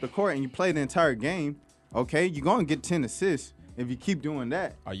come up the court and you play the entire game. Okay, you're going to get 10 assists if you keep doing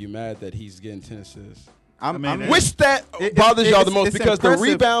that. Are you mad that he's getting 10 assists? Which that bothers y'all the most because the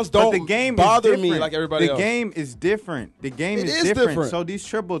rebounds don't bother me like everybody else. The game is different. The game is different. So these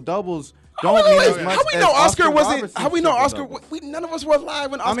triple doubles don't mean as much. How we know Oscar wasn't? How we know Oscar? None of us were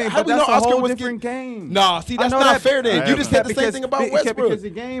live when Oscar. I mean, how but we know that's a Oscar whole was different game. Nah, see, that's not fair. Then you just said the same thing about Westbrook. Because the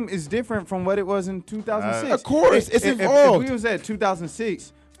game is different from what it was in 2006. Of course, it's evolved. If we was at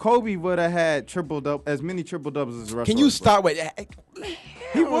 2006. Kobe would have had as many triple doubles as Russell. Can you stop with that?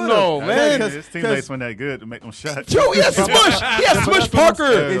 He would know, man. His teammates weren't that good to make them shots. Joe, he had Smush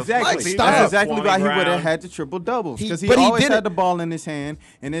Parker. Exactly. That's exactly why he would have had the triple doubles because he always had the ball in his hand.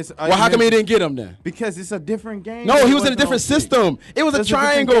 And it's well, how come he didn't get him then? Because it's a different game. No, he was in a different system. It was a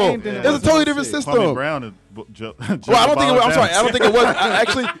triangle. It was a totally different system. Brown well, I don't think it was. I'm sorry. I don't think it was.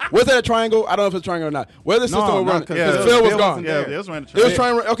 Actually, was that a triangle? I don't know if it's a triangle or not. Where the system was running? Because Phil was gone. Yeah, it was running. It was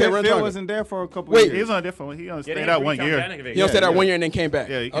trying. Okay, run. Phil wasn't there for a couple years. He was on a different one. He only stayed out 1 year. He only stayed out 1 year and then came back.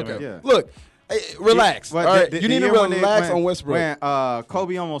 Yeah, he came back. Okay. Look, relax. All right, you need to relax on Westbrook. When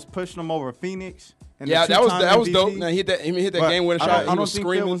Kobe almost pushed him over Phoenix. Yeah, that was dope. Now he hit that game winning shot. I don't think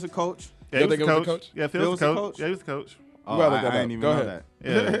Phil was a coach. Yeah, he was the coach. Yeah, Phil was the coach. Yeah, he was the coach. I didn't even know that.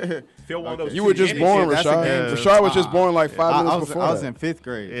 Yeah. Phil one of those. You were just born, Rashad. Rashad was just born like 5 minutes before. I was in 5th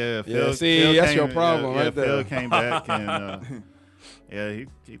grade. Yeah, Phil. See, that's your problem right there. Phil came back and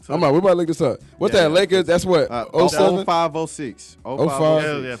he took. I'm like, we about to look this up. What's that? Lakers? That's what? 07? 05, 06.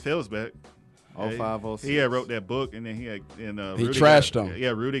 05. Yeah, Phil's back. 05, 06. He had wrote that book and then he trashed him. Yeah,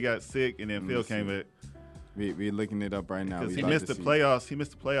 Rudy got sick and then Phil came back. We're looking it up right now. Because he missed the playoffs. He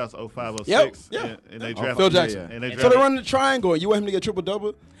missed the playoffs 05, 06. Yep. And they drafted Phil Jackson. Yeah. So they run the triangle. You want him to get triple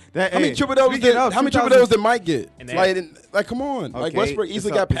double? How many triple doubles did Mike get? Like, come on. Like Westbrook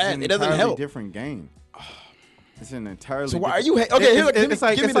easily got pat. It doesn't help. Different game. It's an entirely. So why are you? Okay, it's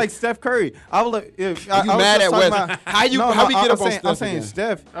like Steph Curry. I will. You mad at West? How we get up on Steph? I'm saying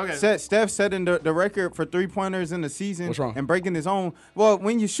Steph. Okay. Steph setting the record for 3-pointers in the season. What's wrong? And breaking his own. Well,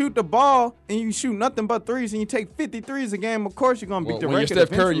 when you shoot the ball and you shoot nothing but threes and you take 50 threes a game, of course you're gonna beat the record. When you're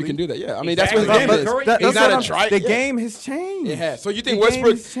Steph Curry, you can do that. Yeah, I mean that's what his game is. He's not a try. The game has changed. It has. So you think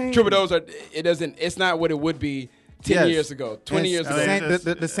Westbrook triple doubles are? It doesn't. It's not what it would be 10 years ago, 20 years ago.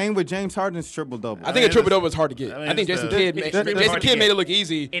 The same with James Harden's triple-double. I think a triple-double is hard to get. I think Jason Kidd made it look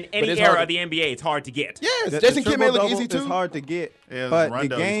easy. In any era of the NBA, it's hard to get. Yes, Jason Kidd made it look easy, too. It's hard to get, Yeah, but the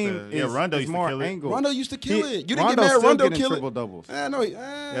Rondo game is more angled. Rondo used to kill it. You didn't Rondo's get mad at still Rondo getting kill it. triple-doubles. No,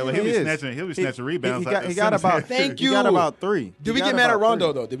 Yeah, well, he'll be snatching rebounds. He got about Thank you. He got about 3. Did we get mad at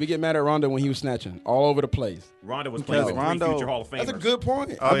Rondo, though? Did we get mad at Rondo when he was snatching all over the place? Rondo was playing with 3 future Hall of Famers. That's a good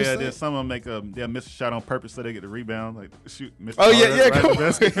point. Oh, yeah, did some of them miss a shot on purpose so they get the rebound? Like, shoot, miss Oh,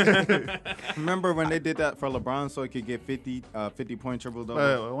 yeah. Remember when they did that for LeBron so he could get 50-point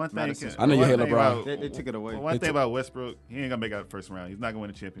triple-double? One thing, I know you hate LeBron. They took it away. One thing about Westbrook, he ain't going to make out the first round. He's not going to win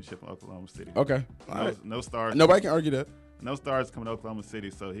a championship in Oklahoma City. Okay. No stars. Nobody can argue that. No stars coming to Oklahoma City,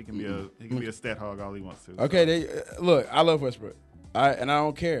 so he can be a stat hog all he wants to. Okay, look, I love Westbrook. And I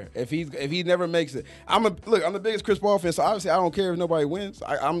don't care if he never makes it. I'm the biggest Chris Paul fan, so obviously I don't care if nobody wins.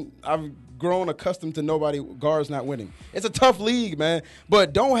 I've grown accustomed to nobody guards not winning. It's a tough league, man.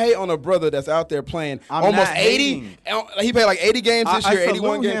 But don't hate on a brother that's out there playing almost 80. He played like 80 games this year,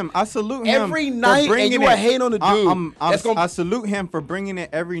 81 games. I salute him every night, and you hate on the dude. I salute him for bringing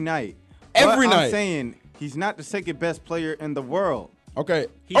it every night. Every night. I'm saying he's not the second best player in the world. Okay.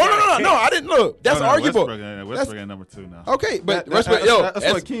 No, I didn't look. That's arguable. Westbrook at number 2 now. Okay, but that's what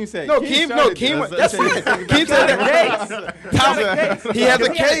Keem said. No, Keem. That's fine. Keem said the case. He has a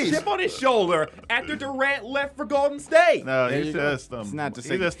case. Chip on his shoulder after Durant left for Golden State. No, he's just he's not the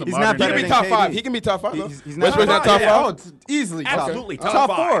second. He's not better than top 5. He can be top 5. Westbrook's not top 5. Oh, easily absolutely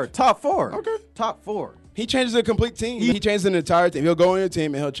top 4. Top 4. Okay, top 4. He changes a complete team. He changes an entire team. He'll go on your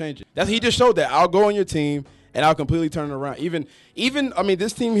team and he'll change it. He just showed that. I'll go on your team and I'll completely turn it around. Even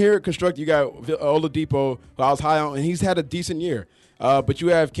this team here constructed, you got Oladipo, who I was high on, and he's had a decent year. But you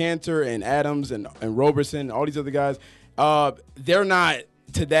have Cantor and Adams and Roberson, all these other guys. They're not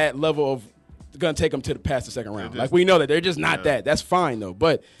to that level of going to take them past the second round. Like, we know that. They're just not that. That's fine, though.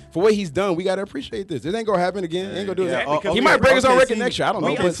 But for what he's done, we got to appreciate this. This ain't going to happen again. Ain't going to do that. He might break his own record next year. I don't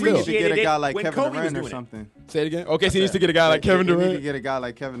know. But still. He needs to get a guy like Kevin Durant or something. Say it again. Okay, so he needs to get a guy like Kevin Durant. He needs to get a guy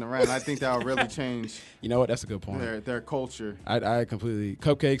like Kevin Durant. I think that will really change. You know what? That's a good point. Their culture. I completely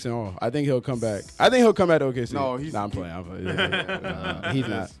cupcakes and all. I think he'll come back. I think he'll come back to OKC. No, I'm playing. He's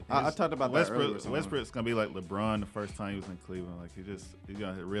not. I talked about that earlier. Westbrook's gonna be like LeBron the first time he was in Cleveland. Like he's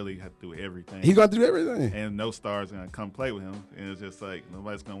gonna really have to do everything. He's gonna do everything. And no stars are gonna come play with him. And it's just like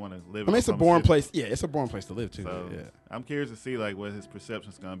nobody's gonna want to live. I mean, it's a boring place. Yeah, it's a boring place to live too. So yeah. I'm curious to see like what his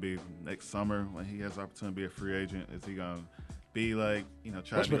perception's gonna be next summer when he has the opportunity to be a free agent. Is he gonna be like,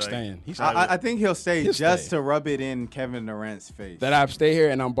 try to be like, staying. I think he'll stay to rub it in Kevin Durant's face. That I stay here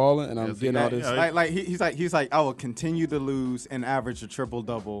and I'm balling and I'm getting all this. He's like, I will continue to lose and average a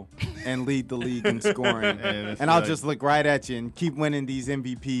triple-double and lead the league in scoring. And I'll just look right at you and keep winning these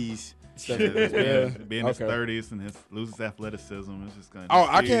MVPs. Be in his 30s and loses athleticism. It's just going to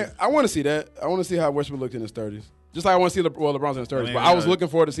I want to see that. I want to see how Westbrook looked in his 30s. Just like I want to see LeBron's in his 30s. But I was looking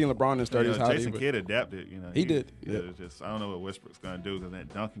forward to seeing LeBron in his 30s. Jason Kidd adapted. He did. I don't know what Westbrook's going to do because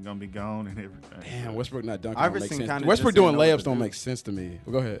that dunking going to be gone and everything. Damn, Westbrook not dunking don't make sense. Westbrook doing layups don't make sense to me.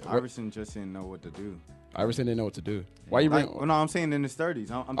 Well, go ahead. Iverson just didn't know what to do. Iverson didn't know what to do. Why you bring? No, I'm saying in his 30s.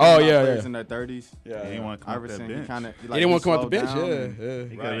 I'm players in their 30s. Yeah, he didn't want to come Iverson, off that bench. He didn't want to come off the bench.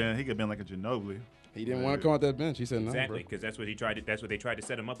 Yeah. He could have been like a Ginobili. He didn't want to come off that bench. He said no. Exactly, because that's what he tried. That's what they tried to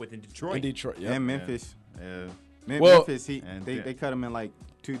set him up with in Detroit. And Memphis. Yeah. Memphis, they cut him in like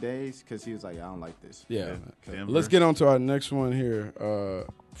 2 days because he was like, I don't like this. Yeah. Let's get on to our next one here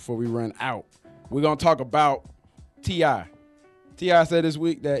before we run out. We're going to talk about T.I. T.I. said this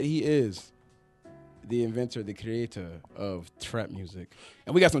week that he is the inventor, the creator of trap music.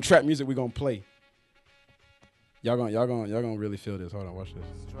 And we got some trap music we're going to play. Y'all gonna really feel this. Hold on, watch this.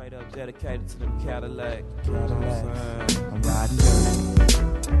 Straight up dedicated to them Cadillac. I'm riding dirty.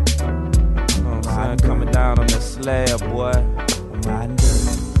 You know what I'm saying? Coming down on the slab, boy. I'm riding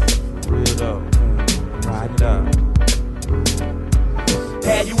dirty. Real though. Riding it up.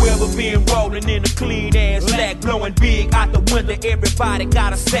 Have you ever been rolling in a clean ass sack, blowing big out the window? Everybody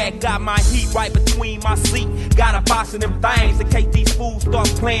got a sack, got my heat right between my seat. Got a box of them things in case these fools start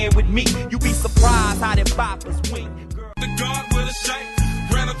playing with me. You be surprised how them boppers wing. The guard with a shank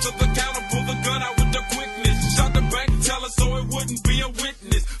ran up to the counter, pulled the gun out with the quickness. Shot the bank teller so it wouldn't be a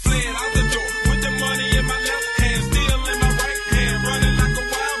witness. Fled out the door with the money in my left hand, still in my right hand, running like a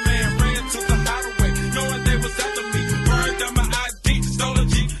wild man. Ran to the highway, knowing they was after me. Burned down my ID, stole a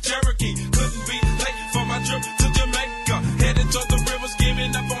Jeep Cherokee. Couldn't be late for my trip to Jamaica. Headed toward the rivers,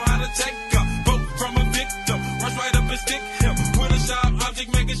 giving up on how to take a boat from a victim. Rush right up and stick him with a sharp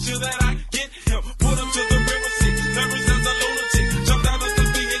object, making sure that I get him. Put him to the river, see, nervous as a lunatic. Jumped out of the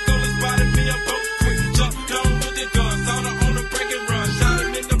vehicle and spotted me a boat quick. Jumped on with it.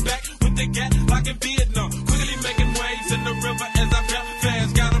 gat like in Vietnam. Quickly making waves in the river as I fell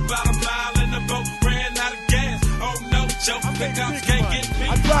fast. Got about a mile in the boat, ran out of gas. Oh no, joke, the cops can't get me.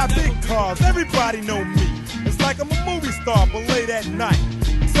 I drive big cars, everybody know me. It's like I'm a movie star, but late at night.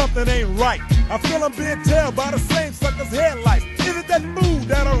 Something ain't right. I feel I'm being tailed by the same sucker's headlights. Is it that fool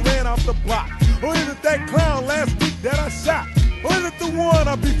that I ran off the block? Or is it that clown last week that I shot? Or is it the one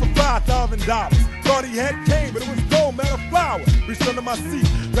I beat for $5,000? Thought he had cane, but it was gold, metal flower. Reached under my seat,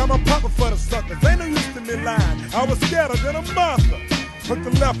 got my pocket for the suckers. Ain't no use to me lying. I was scared than a monster. Put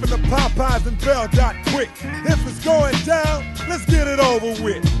the left in the Popeyes and Bell Dot quick. If it's going down, let's get it over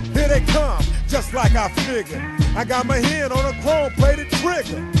with. Here they come, just like I figured. I got my hand on a chrome-plated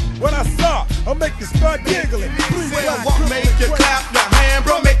trigger. When I saw, I'll make you start giggling. Well, what make you clap your hand,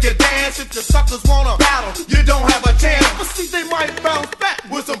 bro? Make you dance. If the suckers wanna battle, you don't have a chance. But see, they might bounce back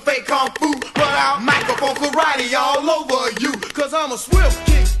with some fake kung fu. But I'll microphone karate all over you. Cause I'm a swift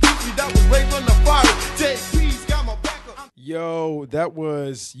kick. That was way from the fire. JP's got my back up. Yo, that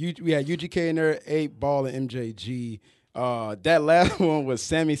was, we had UGK in there, 8 Ball and MJG. That last one was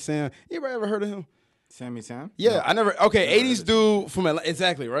Sammy Sam. You ever heard of him? Sammy Sam? Yeah, no. I never. Okay, 80s dude from Atlanta,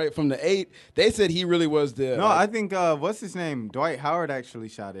 exactly, right? From the 8. They said he really was the. No, I think, what's his name? Dwight Howard actually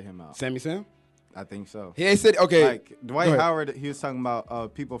shouted him out. Sammy Sam? I think so. They said, okay. Like, Dwight Howard, he was talking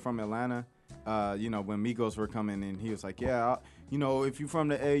about people from Atlanta. When Migos were coming in, he was like, yeah, if you're from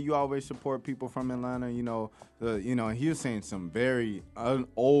the A, you always support people from Atlanta, he was saying some very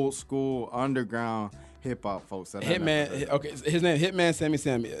old school, underground hip-hop folks. Hitman, okay, his name, Hitman Sammy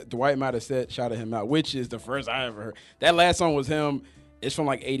Sam. Dwight might have shouted him out, which is the first I ever heard. That last song was him. It's from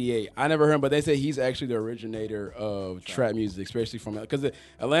like 88. I never heard him, but they say he's actually the originator of trap music, especially from because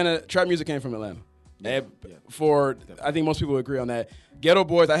Atlanta, trap music came from Atlanta. I think most people agree on that. Ghetto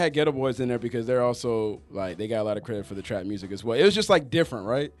Boys, I had Ghetto Boys in there because they're also like they got a lot of credit for the trap music as well. It was just like different,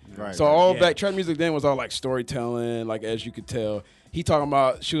 right? Right. So back trap music then was all like storytelling, like as you could tell. He talking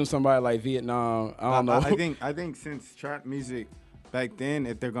about shooting somebody like Vietnam. I don't know. I think since trap music back then,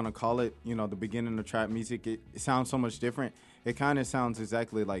 if they're gonna call it, the beginning of trap music, it sounds so much different. It kind of sounds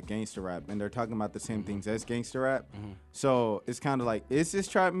exactly like gangster rap, and they're talking about the same things as gangster rap. Mm-hmm. So it's kind of like, is this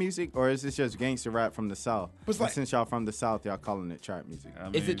trap music or is this just gangster rap from the South? But since y'all from the South, y'all calling it trap music.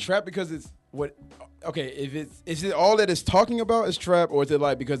 Is it trap because it's what? Okay, is it all that it's talking about is trap, or is it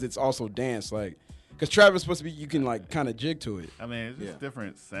like because it's also dance, like? Because trap is supposed to be, you can like kind of jig to it. I mean, it's just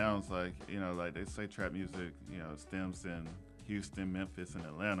different sounds. Like like they say trap music, stems in Houston, Memphis, and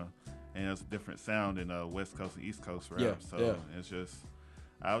Atlanta. And it's a different sound in West Coast and East Coast rap. It's just,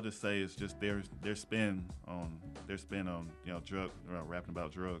 I would just say it's just their spin on rapping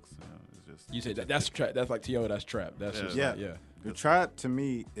about drugs. It's just. You say that's trap. That's like T.O. That's trap. That's just The trap to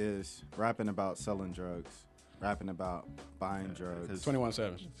me is rapping about selling drugs, rapping about buying drugs. 21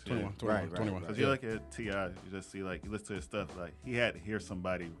 Savage. 21. Because you look at T.I., you just see you listen to his stuff, like he had to hear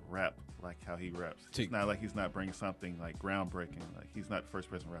somebody rap like how he raps. It's not like he's not bringing something like groundbreaking. Like he's not the first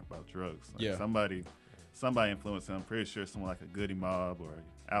person to rap about drugs. Like somebody influenced him. I'm pretty sure someone like a Goody Mob or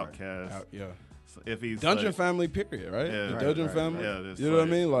Outkast. So if he's Dungeon Family, period, right? Yeah, the Dungeon Family. Yeah, you know what I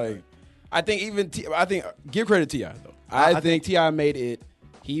mean? Like, I think give credit to T.I. though. I think T.I. made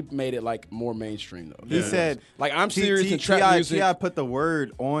it like more mainstream though. He said like I'm serious in trap music. T.I. put the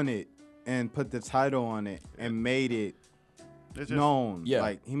word on it and put the title on it and made it known. Yeah,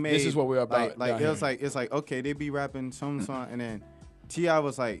 like he made. This is what we're about. Like it's like okay, they be rapping some song, and then T.I.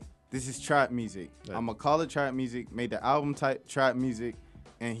 was like, "This is trap music. I'm gonna call it trap music." Made the album type trap music,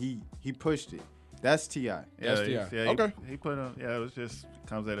 and he pushed it. That's T.I. That's T.I. Okay. He put on. Yeah, it was just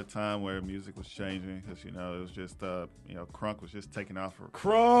comes at a time where music was changing because it was just Crunk was just taking off.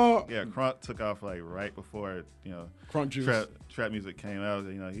 Crunk. Yeah, Crunk took off like right before Crunk Juice. Trap music came out.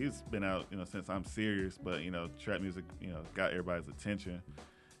 He's been out since I'm Serious, but trap music got everybody's attention,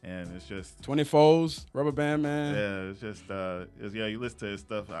 and it's just 24s, Rubber Band Man. Yeah, it's just you listen to his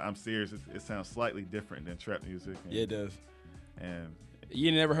stuff. I'm Serious. It sounds slightly different than trap music. Yeah, it does. And you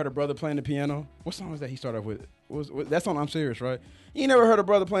never heard a brother playing the piano? What song was that he started off with? That's on I'm Serious, right? You never heard a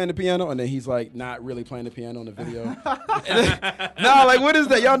brother playing the piano, and then he's like not really playing the piano in the video. Like what is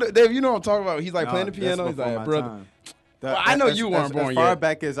that? Y'all, Dave, you know what I'm talking about? He's like playing the piano. He's like, brother. I know you weren't born yet. As far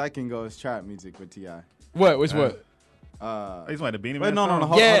back as I can go is trap music with T.I. What? Which what? He's like the Beanie Man. No.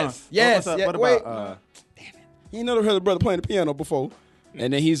 Hold on. Yes. What about? Damn it! You never heard a brother playing the piano before,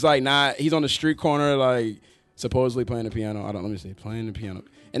 and then he's like he's on the street corner like. Supposedly playing the piano. Playing the piano.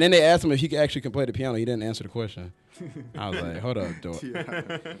 And then they asked him if he can play the piano. He didn't answer the question. I was like, hold up, dog.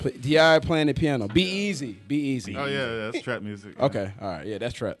 T.I. playing the piano. Be easy. Oh, yeah, that's trap music. Okay, all right. Yeah,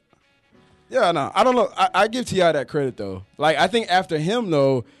 that's trap. Yeah, no, I don't know. I give T.I. that credit, though. Like, I think after him,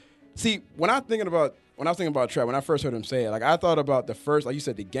 though, See, when I was thinking about trap, when I first heard him say it, like I thought about the first, like you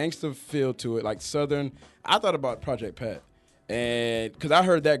said, the gangster feel to it, like Southern. I thought about Project Pat, and because I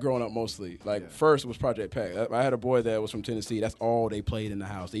heard that growing up mostly. Like first was Project Pat. I had a boy that was from Tennessee. That's all they played in the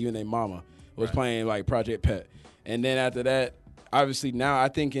house. Even their mama was playing like Project Pat, and then after that, obviously now I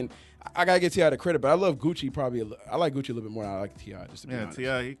thinking. I gotta get T.I. the credit, but I love Gucci I like Gucci a little bit more than I like T.I. Just to be honest.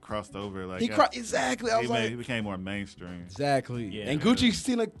 T.I. he crossed over. Like exactly. He became more mainstream. Exactly. Yeah. And Gucci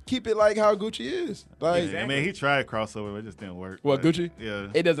seemed to keep it like how Gucci is. Like, I mean, he tried crossover, but it just didn't work. What, Gucci? Yeah.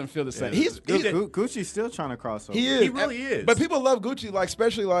 It doesn't feel the same. Gucci's still trying to cross over. He is. He really is. But people love Gucci, like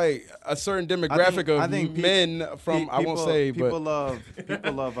especially like a certain demographic of men from I won't say, people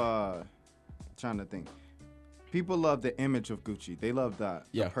but love trying to think. People love the image of Gucci. They love the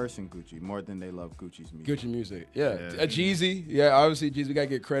person Gucci more than they love Gucci's music. Gucci music, a Jeezy, obviously Jeezy gotta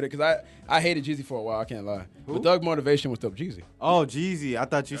get credit because I hated Jeezy for a while. I can't lie. Who? But Thug Motivation was dope. Jeezy. Oh, Jeezy. I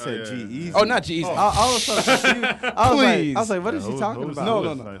thought you said G-Eazy. Oh, not Jeezy. I was so confused. I was like, what is he talking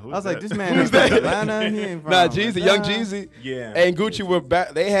about? No. I was like, this man is from Atlanta. He ain't from Jeezy, Young Jeezy. Yeah. And Gucci were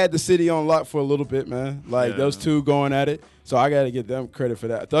back. They had the city on lock for a little bit, man. Like those two going at it. So I got to give them credit for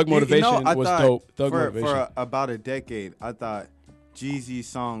that. Thug Motivation was dope. Thug Motivation. For about a decade, I thought Jeezy's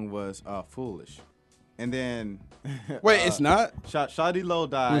song was Foolish. And then... Wait, it's not? Shawty Lo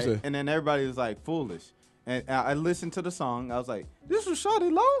died, and then everybody was like, Foolish. And I listened to the song. I was like, this was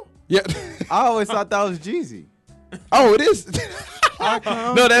Shawty Lo? Yeah. I always thought that was Jeezy. Oh, it is?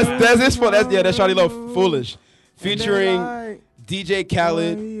 No, that's his fault. That's Shawty Lo, Foolish. Featuring DJ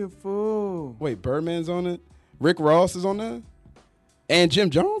Khaled. Wait, Birdman's on it? Rick Ross is on there? And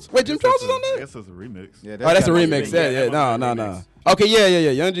Jim Jones? Wait, Jim Jones is on there? I guess it's a remix. Yeah, that's a remix. Yeah. No. Okay, yeah.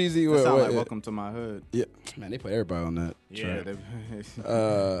 Young Jeezy. That sound like Welcome to My Hood. Yeah. Man, they put everybody on that. Yeah.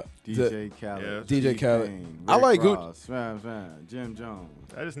 DJ Khaled. DJ Khaled. I like Gucci. Jim Jones.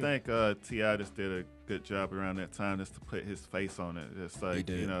 I just think T.I. just did a good job around that time just to put his face on it. Just like,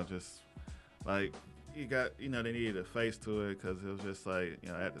 just like, you got, they needed a face to it because it was just like,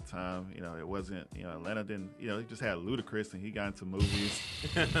 at the time, it wasn't, Atlanta didn't, he just had Ludacris and he got into movies.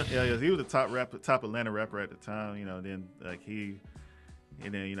 He was the top Atlanta rapper at the time, then like he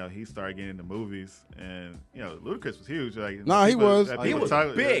started getting into movies and, Ludacris was huge. Like, he was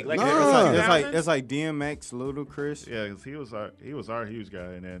big. Like, it's like DMX, Ludacris. Yeah, because he was our huge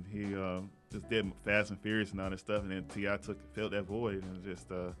guy, and then he just did Fast and Furious and all that stuff, and then T.I. filled that void and just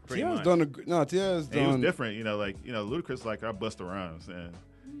T.I.'s done T.I.'s done. He was different, Ludacris like our Busta Rhymes, and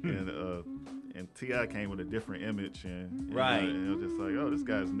T.I. came with a different image, and and it was just like, oh, this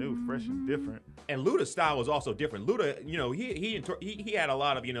guy's new, fresh, and different. And Luda's style was also different. Luda, he had a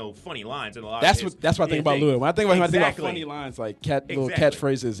lot of funny lines and a lot. That's what I think about Luda. When I think about him, I think about funny lines like little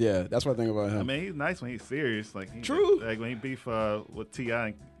catchphrases. Yeah, that's what I think about him. I mean, he's nice when he's serious. Like True. Like when he beef with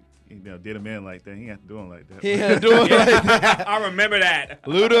T.I. Did him in like that. He ain't doing like that. He ain't doing like that. I remember that.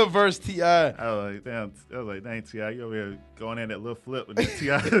 Luda versus T.I. I was like, dang, T.I., you over here going in that little flip with the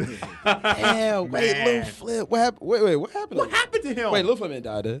T.I. Damn, wait, little flip. What happened? Wait, what happened? What happened to him? Wait, little flip ain't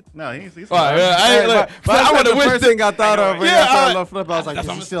died, did? No, he's I want to the first thing I thought of when I saw Lil Flip, I was like, is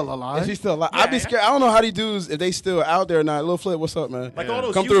he still alive? Is he still alive? I'd be scared. I don't know how these dudes, if they still out there or not. Lil Flip, what's up, man? Like all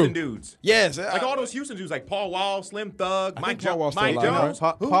those Houston dudes. Yes. Like all those Houston dudes, like Paul Wall, Slim Thug, Mike Jones.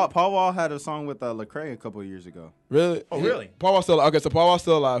 Paul Wall had a song with Lecrae a couple of years ago. Really? Oh, really? Paul Wall still alive. Okay, so Paul Wall's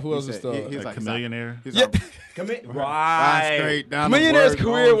still alive. Who else is still alive? He's like Chameleonaire. Right. Chameleonaire's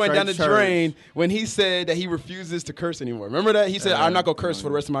career went down the drain when he said that he refuses to curse anymore. Remember that? He said, I'm not going to curse for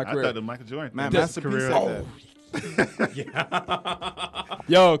the rest of my career. I thought the Michael Jordan. Master P said that.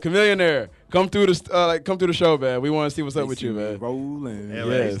 Yo, Chameleonaire, come through the show, man. We want to see what's up with you, man. Rolling.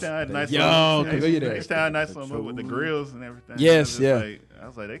 Yes. Chameleonaire. They started nice little move with the grills and everything. Yes, I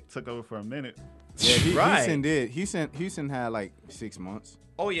was like, they took over for a minute. Yeah, Houston did. Houston had like 6 months.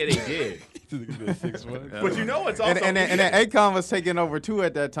 Oh yeah, they did. 6 months. But it's also and then Akon was taking over too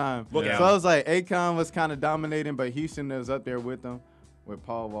at that time. So I was like, Akon was kind of dominating, but Houston was up there with them. With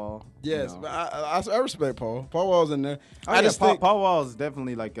Paul Wall. Yes, but I respect Paul. Paul Wall's in there. Paul Wall is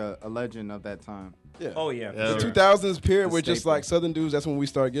definitely like a legend of that time. Yeah. Oh yeah. The 2000s period with just like Southern dudes. That's when we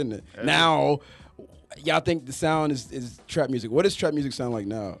started getting it. Now, y'all think the sound is trap music. What does trap music sound like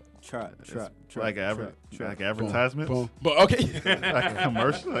now? Trap. Like advertisements. Boom. But okay.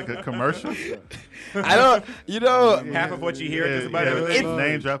 Like a commercial. I don't. Half of what you hear is about everything.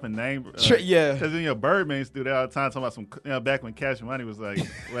 Name dropping name. Yeah. Because Birdman used to do that all the time. Talking about some. Back when Cash Money was like,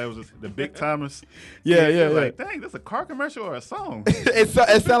 it was just the big timers. Yeah. Like, dang, that's a car commercial or a song. It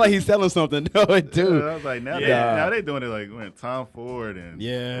sounds like he's selling something. No, it do. Yeah, I was like, now they doing it like when Tom Ford and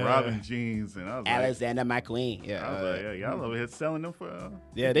Robin Jeans and I was Alexander McQueen. I was like, y'all over here selling them for.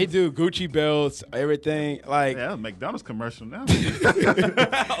 Yeah, they do Gucci belts, everything. Like yeah, McDonald's commercial now.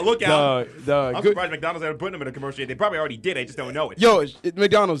 Look out! I'm good. surprised McDonald's haven't put them in a commercial yet. They probably already did. They just don't know it. Yo,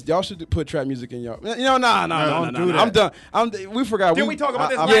 McDonald's, y'all should put trap music in y'all. No, don't do that. I'm done. We forgot. Did we talk about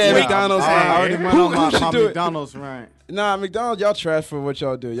this Yeah, last week? McDonald's. I already went Who on my should do it? McDonald's right. Nah, McDonald's, y'all trash for what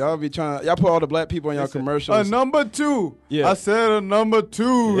y'all do. Y'all be trying. Y'all put all the black people in y'all commercials. A number 2. Yeah. I said a number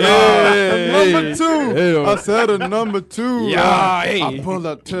 2. Hey, number 2. hey, I said a number 2. Yeah, hey. I pull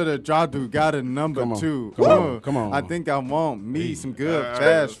up to the drive-thru, got a number 2. Come on. I think I want me some good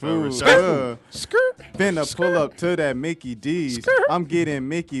fast food. Skirt. Finna pull up to that Mickey D's. Skirt. I'm getting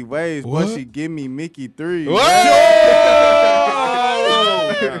Mickey ways, What? but she give me Mickey 3.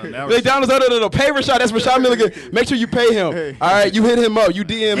 McDonald's, no. Pay Rashad. That's Rashad Milligan. Make sure you pay him. Hey. All right, you hit him up. You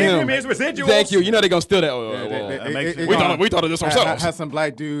DM Give him. him his residuals. Thank you. You know they're gonna steal that. We thought of this ourselves. Had some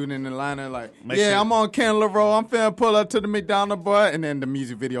black dude in the line like, Make yeah, sure- I'm on Candler Row. I'm finna pull up to the McDonald's boy, and then the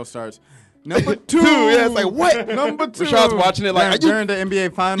music video starts. Number 2. Yeah, it's like, what? Number 2. Rashad's watching it like, during the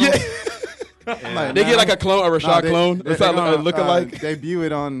NBA Finals. Yeah. I'm like, They get like a clone, a Rashad they- clone. they- That's they how gonna, look alike. Debut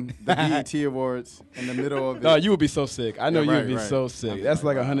it on the BET Awards in the middle of it. No, you would be so sick. I know Yeah, you would right, be right. so sick. That's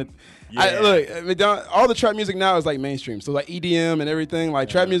like 100. Yeah. Look, McDonald's, all the trap music now is like mainstream. So like EDM and everything. Like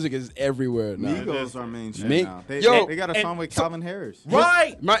trap music is everywhere now. Migos are mainstream Mi- now. They got a and song with so- Calvin Harris.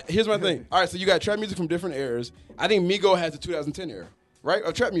 Right. Here's my thing. All right, so you got trap music from different eras. I think Migo has the 2010 era, right?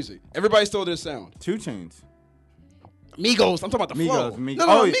 Of trap music. Everybody stole their sound. 2 Chainz. Migos. I'm talking about the flow. Migos.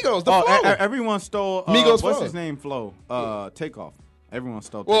 No, Migos. The flow. Everyone stole. Migos what's flow. his name? Flow. Takeoff. Everyone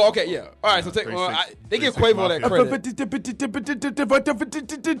stole. Well, Takeoff. okay, yeah. All right, so take. They give 3-6 Quavo that Mafia. credit.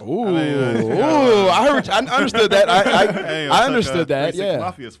 Ooh, I heard. I understood that. I understood that. 3-6 Yeah.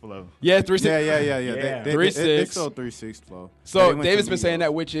 Mafia's flow. Yeah, 3-6. Yeah. They 3-6. stole 3-6 flow. So They went David's to been saying Migos.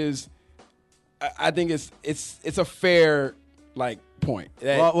 that, which is, I think it's a fair like point.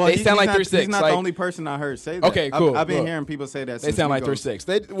 That they sound like 3-6. He's not like, the only person I heard say that. Okay, cool. I've been Cool. hearing people say that. They since sound like Migos 3-6.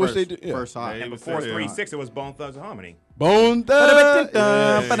 They wish they do. Yeah. First hot. Yeah, And he was before saying- 3-6, it was Bone Thugs and Harmony. Bone Do or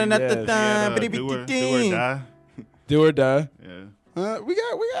die. Do or die. Yeah. We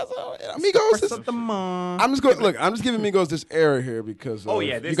got some Amigos. I'm just going. Look, I'm just giving Migos this era here because Oh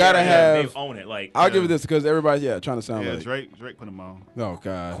yeah, this you gotta era, have. they own it. Like I'll give it this because everybody's trying to sound Yeah, like. Drake put them on. Oh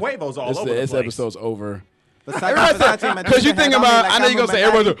God. Quavo's all over the This place. episode's over. Because Because you think about, I know you're gonna say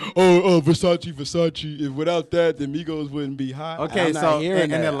everyone's like, Versace. If without that, the Migos wouldn't be hot. Okay, I'm not so hearing in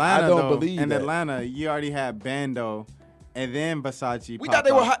that. Atlanta, I don't though, believe in that. Atlanta, you already had Bando, and then Versace. We popped thought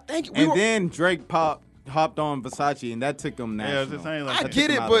they were off. hot. Thank you. And then Drake hopped on Versace, and that took them Yeah, national. it's the same. Like I that. get Took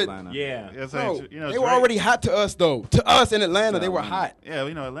it, 'em out of but Atlanta. Yeah. Yeah, it's no, like, you know, they were Drake- already hot to us though. To us in Atlanta, they were hot. Yeah,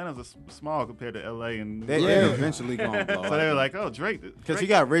 you know, Atlanta's small compared to LA and They're eventually gonna blow. so they were like, oh, Drake. because you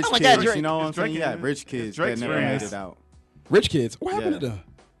got rich Oh my kids, God, Drake. you know what I'm It's Drake saying? You got and- rich it's kids that Drake's never made friends. it out. Rich kids. What happened to Yeah. them?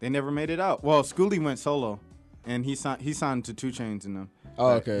 They never made it out. Well, Schoolie went solo, and he signed to 2 Chainz in them.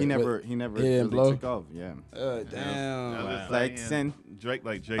 Oh, But okay. He never But really he didn't blow? took off. Yeah. Damn. Flexing. Drake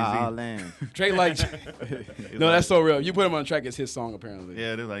like Jay Z. Ballin'. Drake like. No, that's so real. You put him on track. It's his song apparently.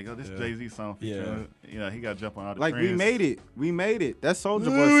 Yeah, they're like, oh, this Jay Z song. Yeah. You know, he got to jump on all the Like trends. we made it. We made it. That's Soulja We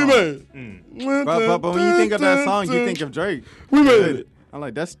Boy song. made it. But when you think of that song, you think of Drake. We made it. I'm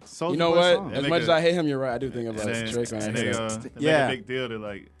like, that's Soulja You know Boy what? song. As They much as could- I hate him, you're right. I do think about And then, Drake on and that. they, Yeah. make a big deal. They're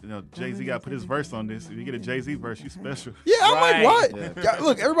like, you know, Jay Z got to put his verse on this. If you get a Jay Z verse, you special. Yeah, I'm Right. like, what? Yeah,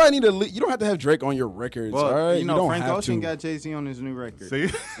 look, everybody need to. You don't have to have Drake on your records. Well, all right, you know, don't Frank have Ocean to. got Jay-Z on his new record. See?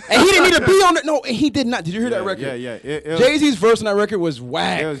 And he didn't need to be on it. No, and he did not. Did you hear that record? Yeah. Jay Z's verse on that record was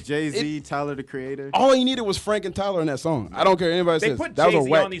whack. It was Jay-Z, Tyler, the Creator. All he needed was Frank and Tyler in that song. I don't care what anybody They says. put That was a Jay-Z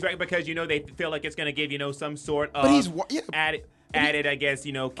whack. on these records because, you know, they feel like it's going to give, you know, some sort of But he's added, I guess,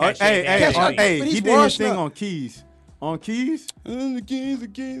 you know, Oh, cachet. hey, But he's he did his washed thing up. on keys. On keys? The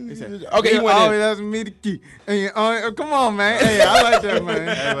keys. Okay, he went in. that's me the key. Hey, come on, man. Hey, I like that, man.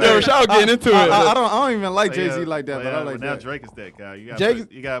 Yeah, Rashad getting into it. I don't even like So, yeah, Jay-Z like that, well, but I yeah, like now that. Drake is that guy. You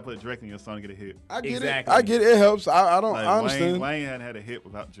Jay- gotta put Drake in your song to get a hit. I get Exactly. it. I get it. It helps. I don't. Like, I understand. Wayne hadn't had a hit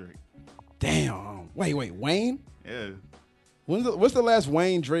without Drake. Damn. Wait. Wayne. Yeah. What's the last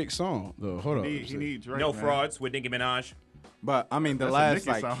Wayne Drake song? Though, hold up. He need Drake. No man. frauds with Nicki Minaj. But, I mean, the That's a last, Nicki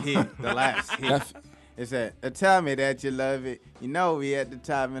like, song. hit. The last hit. It's that, tell me that you love it. You know we at the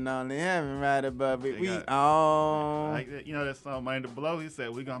top and only heaven right above it. They We got- on. Like that, you know that song "Mind to Blow"? He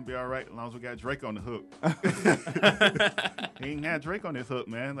said we're gonna be all right as long as we got Drake on the hook. He ain't had Drake on his hook,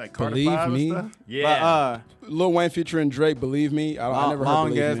 man. Like Carter Believe 5 me. and stuff. Yeah. But, Lil Wayne featuring Drake. Believe me. I never heard long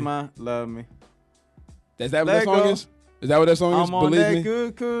Believe as Me. my love me. Is that what Let that song go. is? Is that what that song is? I'm on Believe that me.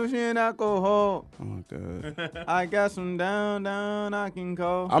 good cushion alcohol. Oh my god. I got some down I can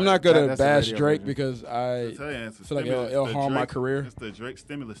call. I'm not gonna That's the bash radio Drake version. because I tell you, it's a feel like stimulus. it'll The harm my Drake- career. It's the Drake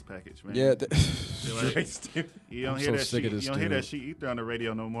stimulus package, man. Yeah. You don't I'm hear so that sick shit. of this You don't hear dude. that shit either on the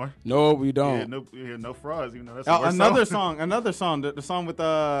radio no more. No, we don't. Yeah, you hear no frauds. You know that's Another song. The song with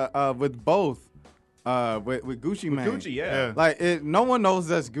both. With Gucci Mane. Gucci, yeah. Like no one knows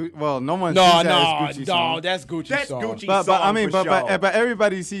that's Gucci. Well, no one No, sees that no, as Gucci no, song. that's Gucci That's song. Gucci But song I mean, for but sure.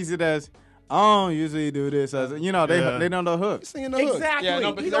 everybody sees it as I don't usually do this as they don't know the hook. Singing the hook. Exactly. Yeah,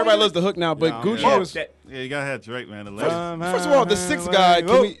 no, because He's everybody only- loves the hook now, but Yeah, Gucci yeah. was. Yeah, you gotta have Drake, man. The First of all, the sixth guy.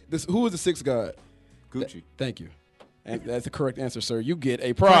 Who was the sixth guy? Gucci. Thank you. And that's the correct answer, sir. You get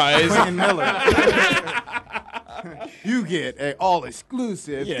a prize. Quentin Miller. You get a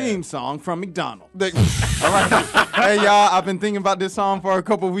all-exclusive theme song from McDonald's. All right. Hey, y'all, I've been thinking about this song for a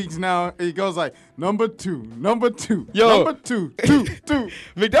couple weeks now. It goes like, number two, Yo. number two.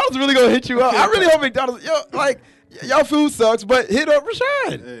 McDonald's really gonna hit you up. I really hope McDonald's. Y'all food sucks, but hit up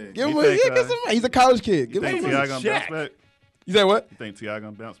Rashad. Hey, Give him you a, think, get some. He's a college kid. You Give think him T.I. a gonna check. bounce back? You say what? You think T.I.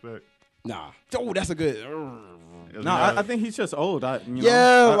 gonna bounce back? Nah. Oh, that's a good. No, I think he's just old. I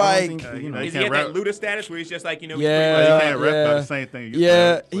don't like- think, Is he at that Luda status where he's just like, you Yeah, can't rap about yeah. the same thing.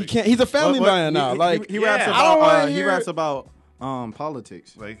 Yeah, he can't. He's a family man now. He raps I don't about wanna he hear- raps about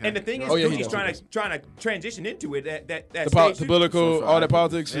politics. And the thing is, Oh, yeah, he Gucci's does. trying to transition into it. That The stage too. political, all that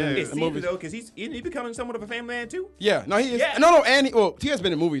politics. It and seems the movies. though, because isn't he becoming somewhat of a family man too? Yeah, no, he is. Yeah. No, and he has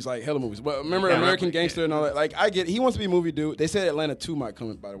been in movies, like hella movies. But remember Yeah, American right. Gangster and all that. Like, I get, he wants to be a movie dude. They said Atlanta 2 might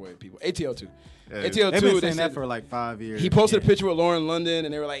come, by the way, people. ATL 2. Yeah. ATL 2, They've been they saying that said, for like 5 years. he posted a picture with Lauren London,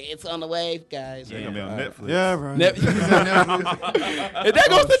 and they were like, It's on the way, guys. They're gonna be on Netflix. Yeah, right. And that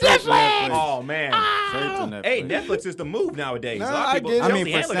goes to Netflix. Oh man! Straight to Netflix. Hey, Netflix is the move nowadays. Nah, a lot I of people. get it. I Chelsea mean,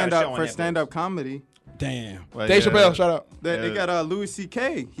 for Handler got a show on Netflix. stand-up comedy, Damn. Well, Dave yeah. Chappelle, shout out. they got Louis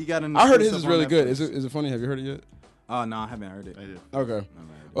C.K. He got an. I heard his exclusive is on really good. Netflix. Is it funny? Have you heard it yet? Oh no, I haven't heard it. They did. Okay.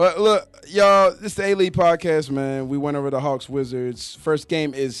 Well, look, y'all, this is the A-League podcast, man. We went over the Hawks-Wizards. First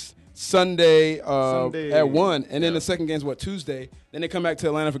game is Sunday, at 1, and then the second game is, Tuesday? Then they come back to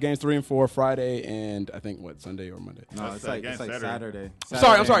Atlanta for games 3 and 4, Friday, and I think, Sunday or Monday? No, That's it's like Saturday. Saturday.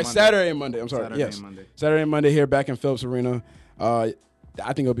 I'm sorry, and Saturday and Monday. I'm sorry, Saturday yes. and Monday. Saturday and Monday here back in Phillips Arena. I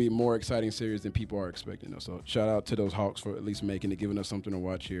think it'll be a more exciting series than people are expecting, though. So shout out to those Hawks for at least making it, giving us something to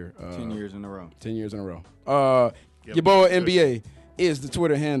watch here. 10 years in a row. 10 years in a row. Your boy NBA is the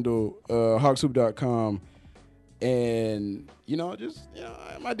Twitter handle, hawkshoop.com. And,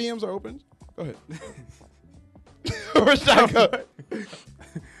 my DMs are open. Go ahead. Rashad, go.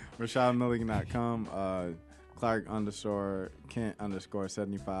 RashadMilligan.com. Clark _Kent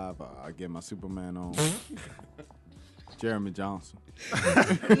 _75. I get my Superman on. Jeremy Johnson.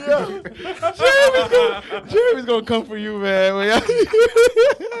 Jeremy's gonna come for you, man.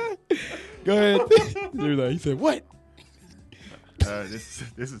 Go ahead. He said, what? This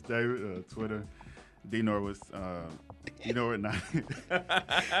is David, Twitter. D-Nor was, not.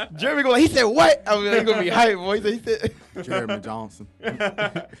 Jeremy going, he said, what? I mean, he's gonna be hype, boy. He said, Jeremy Johnson.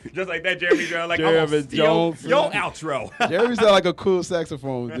 Just like that, Jeremy Johnson. Like, Jeremy I'm gonna steal Johnson. your outro. Jeremy sound like a cool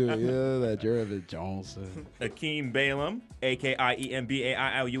saxophone dude. Yeah, that Jeremy Johnson. Akeem Balaam,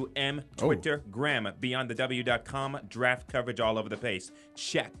 AKIEMBAILUM, Twitter, Gram, BeyondTheW.com, draft coverage all over the place.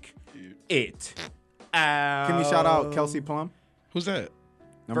 Check it out. Can we shout out Kelsey Plum? Who's that?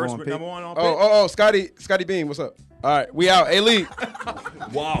 Number one pick. Number one on pick. Scotty Beam, what's up? All right, we out. A-League.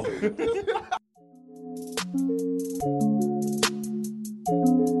 Wow.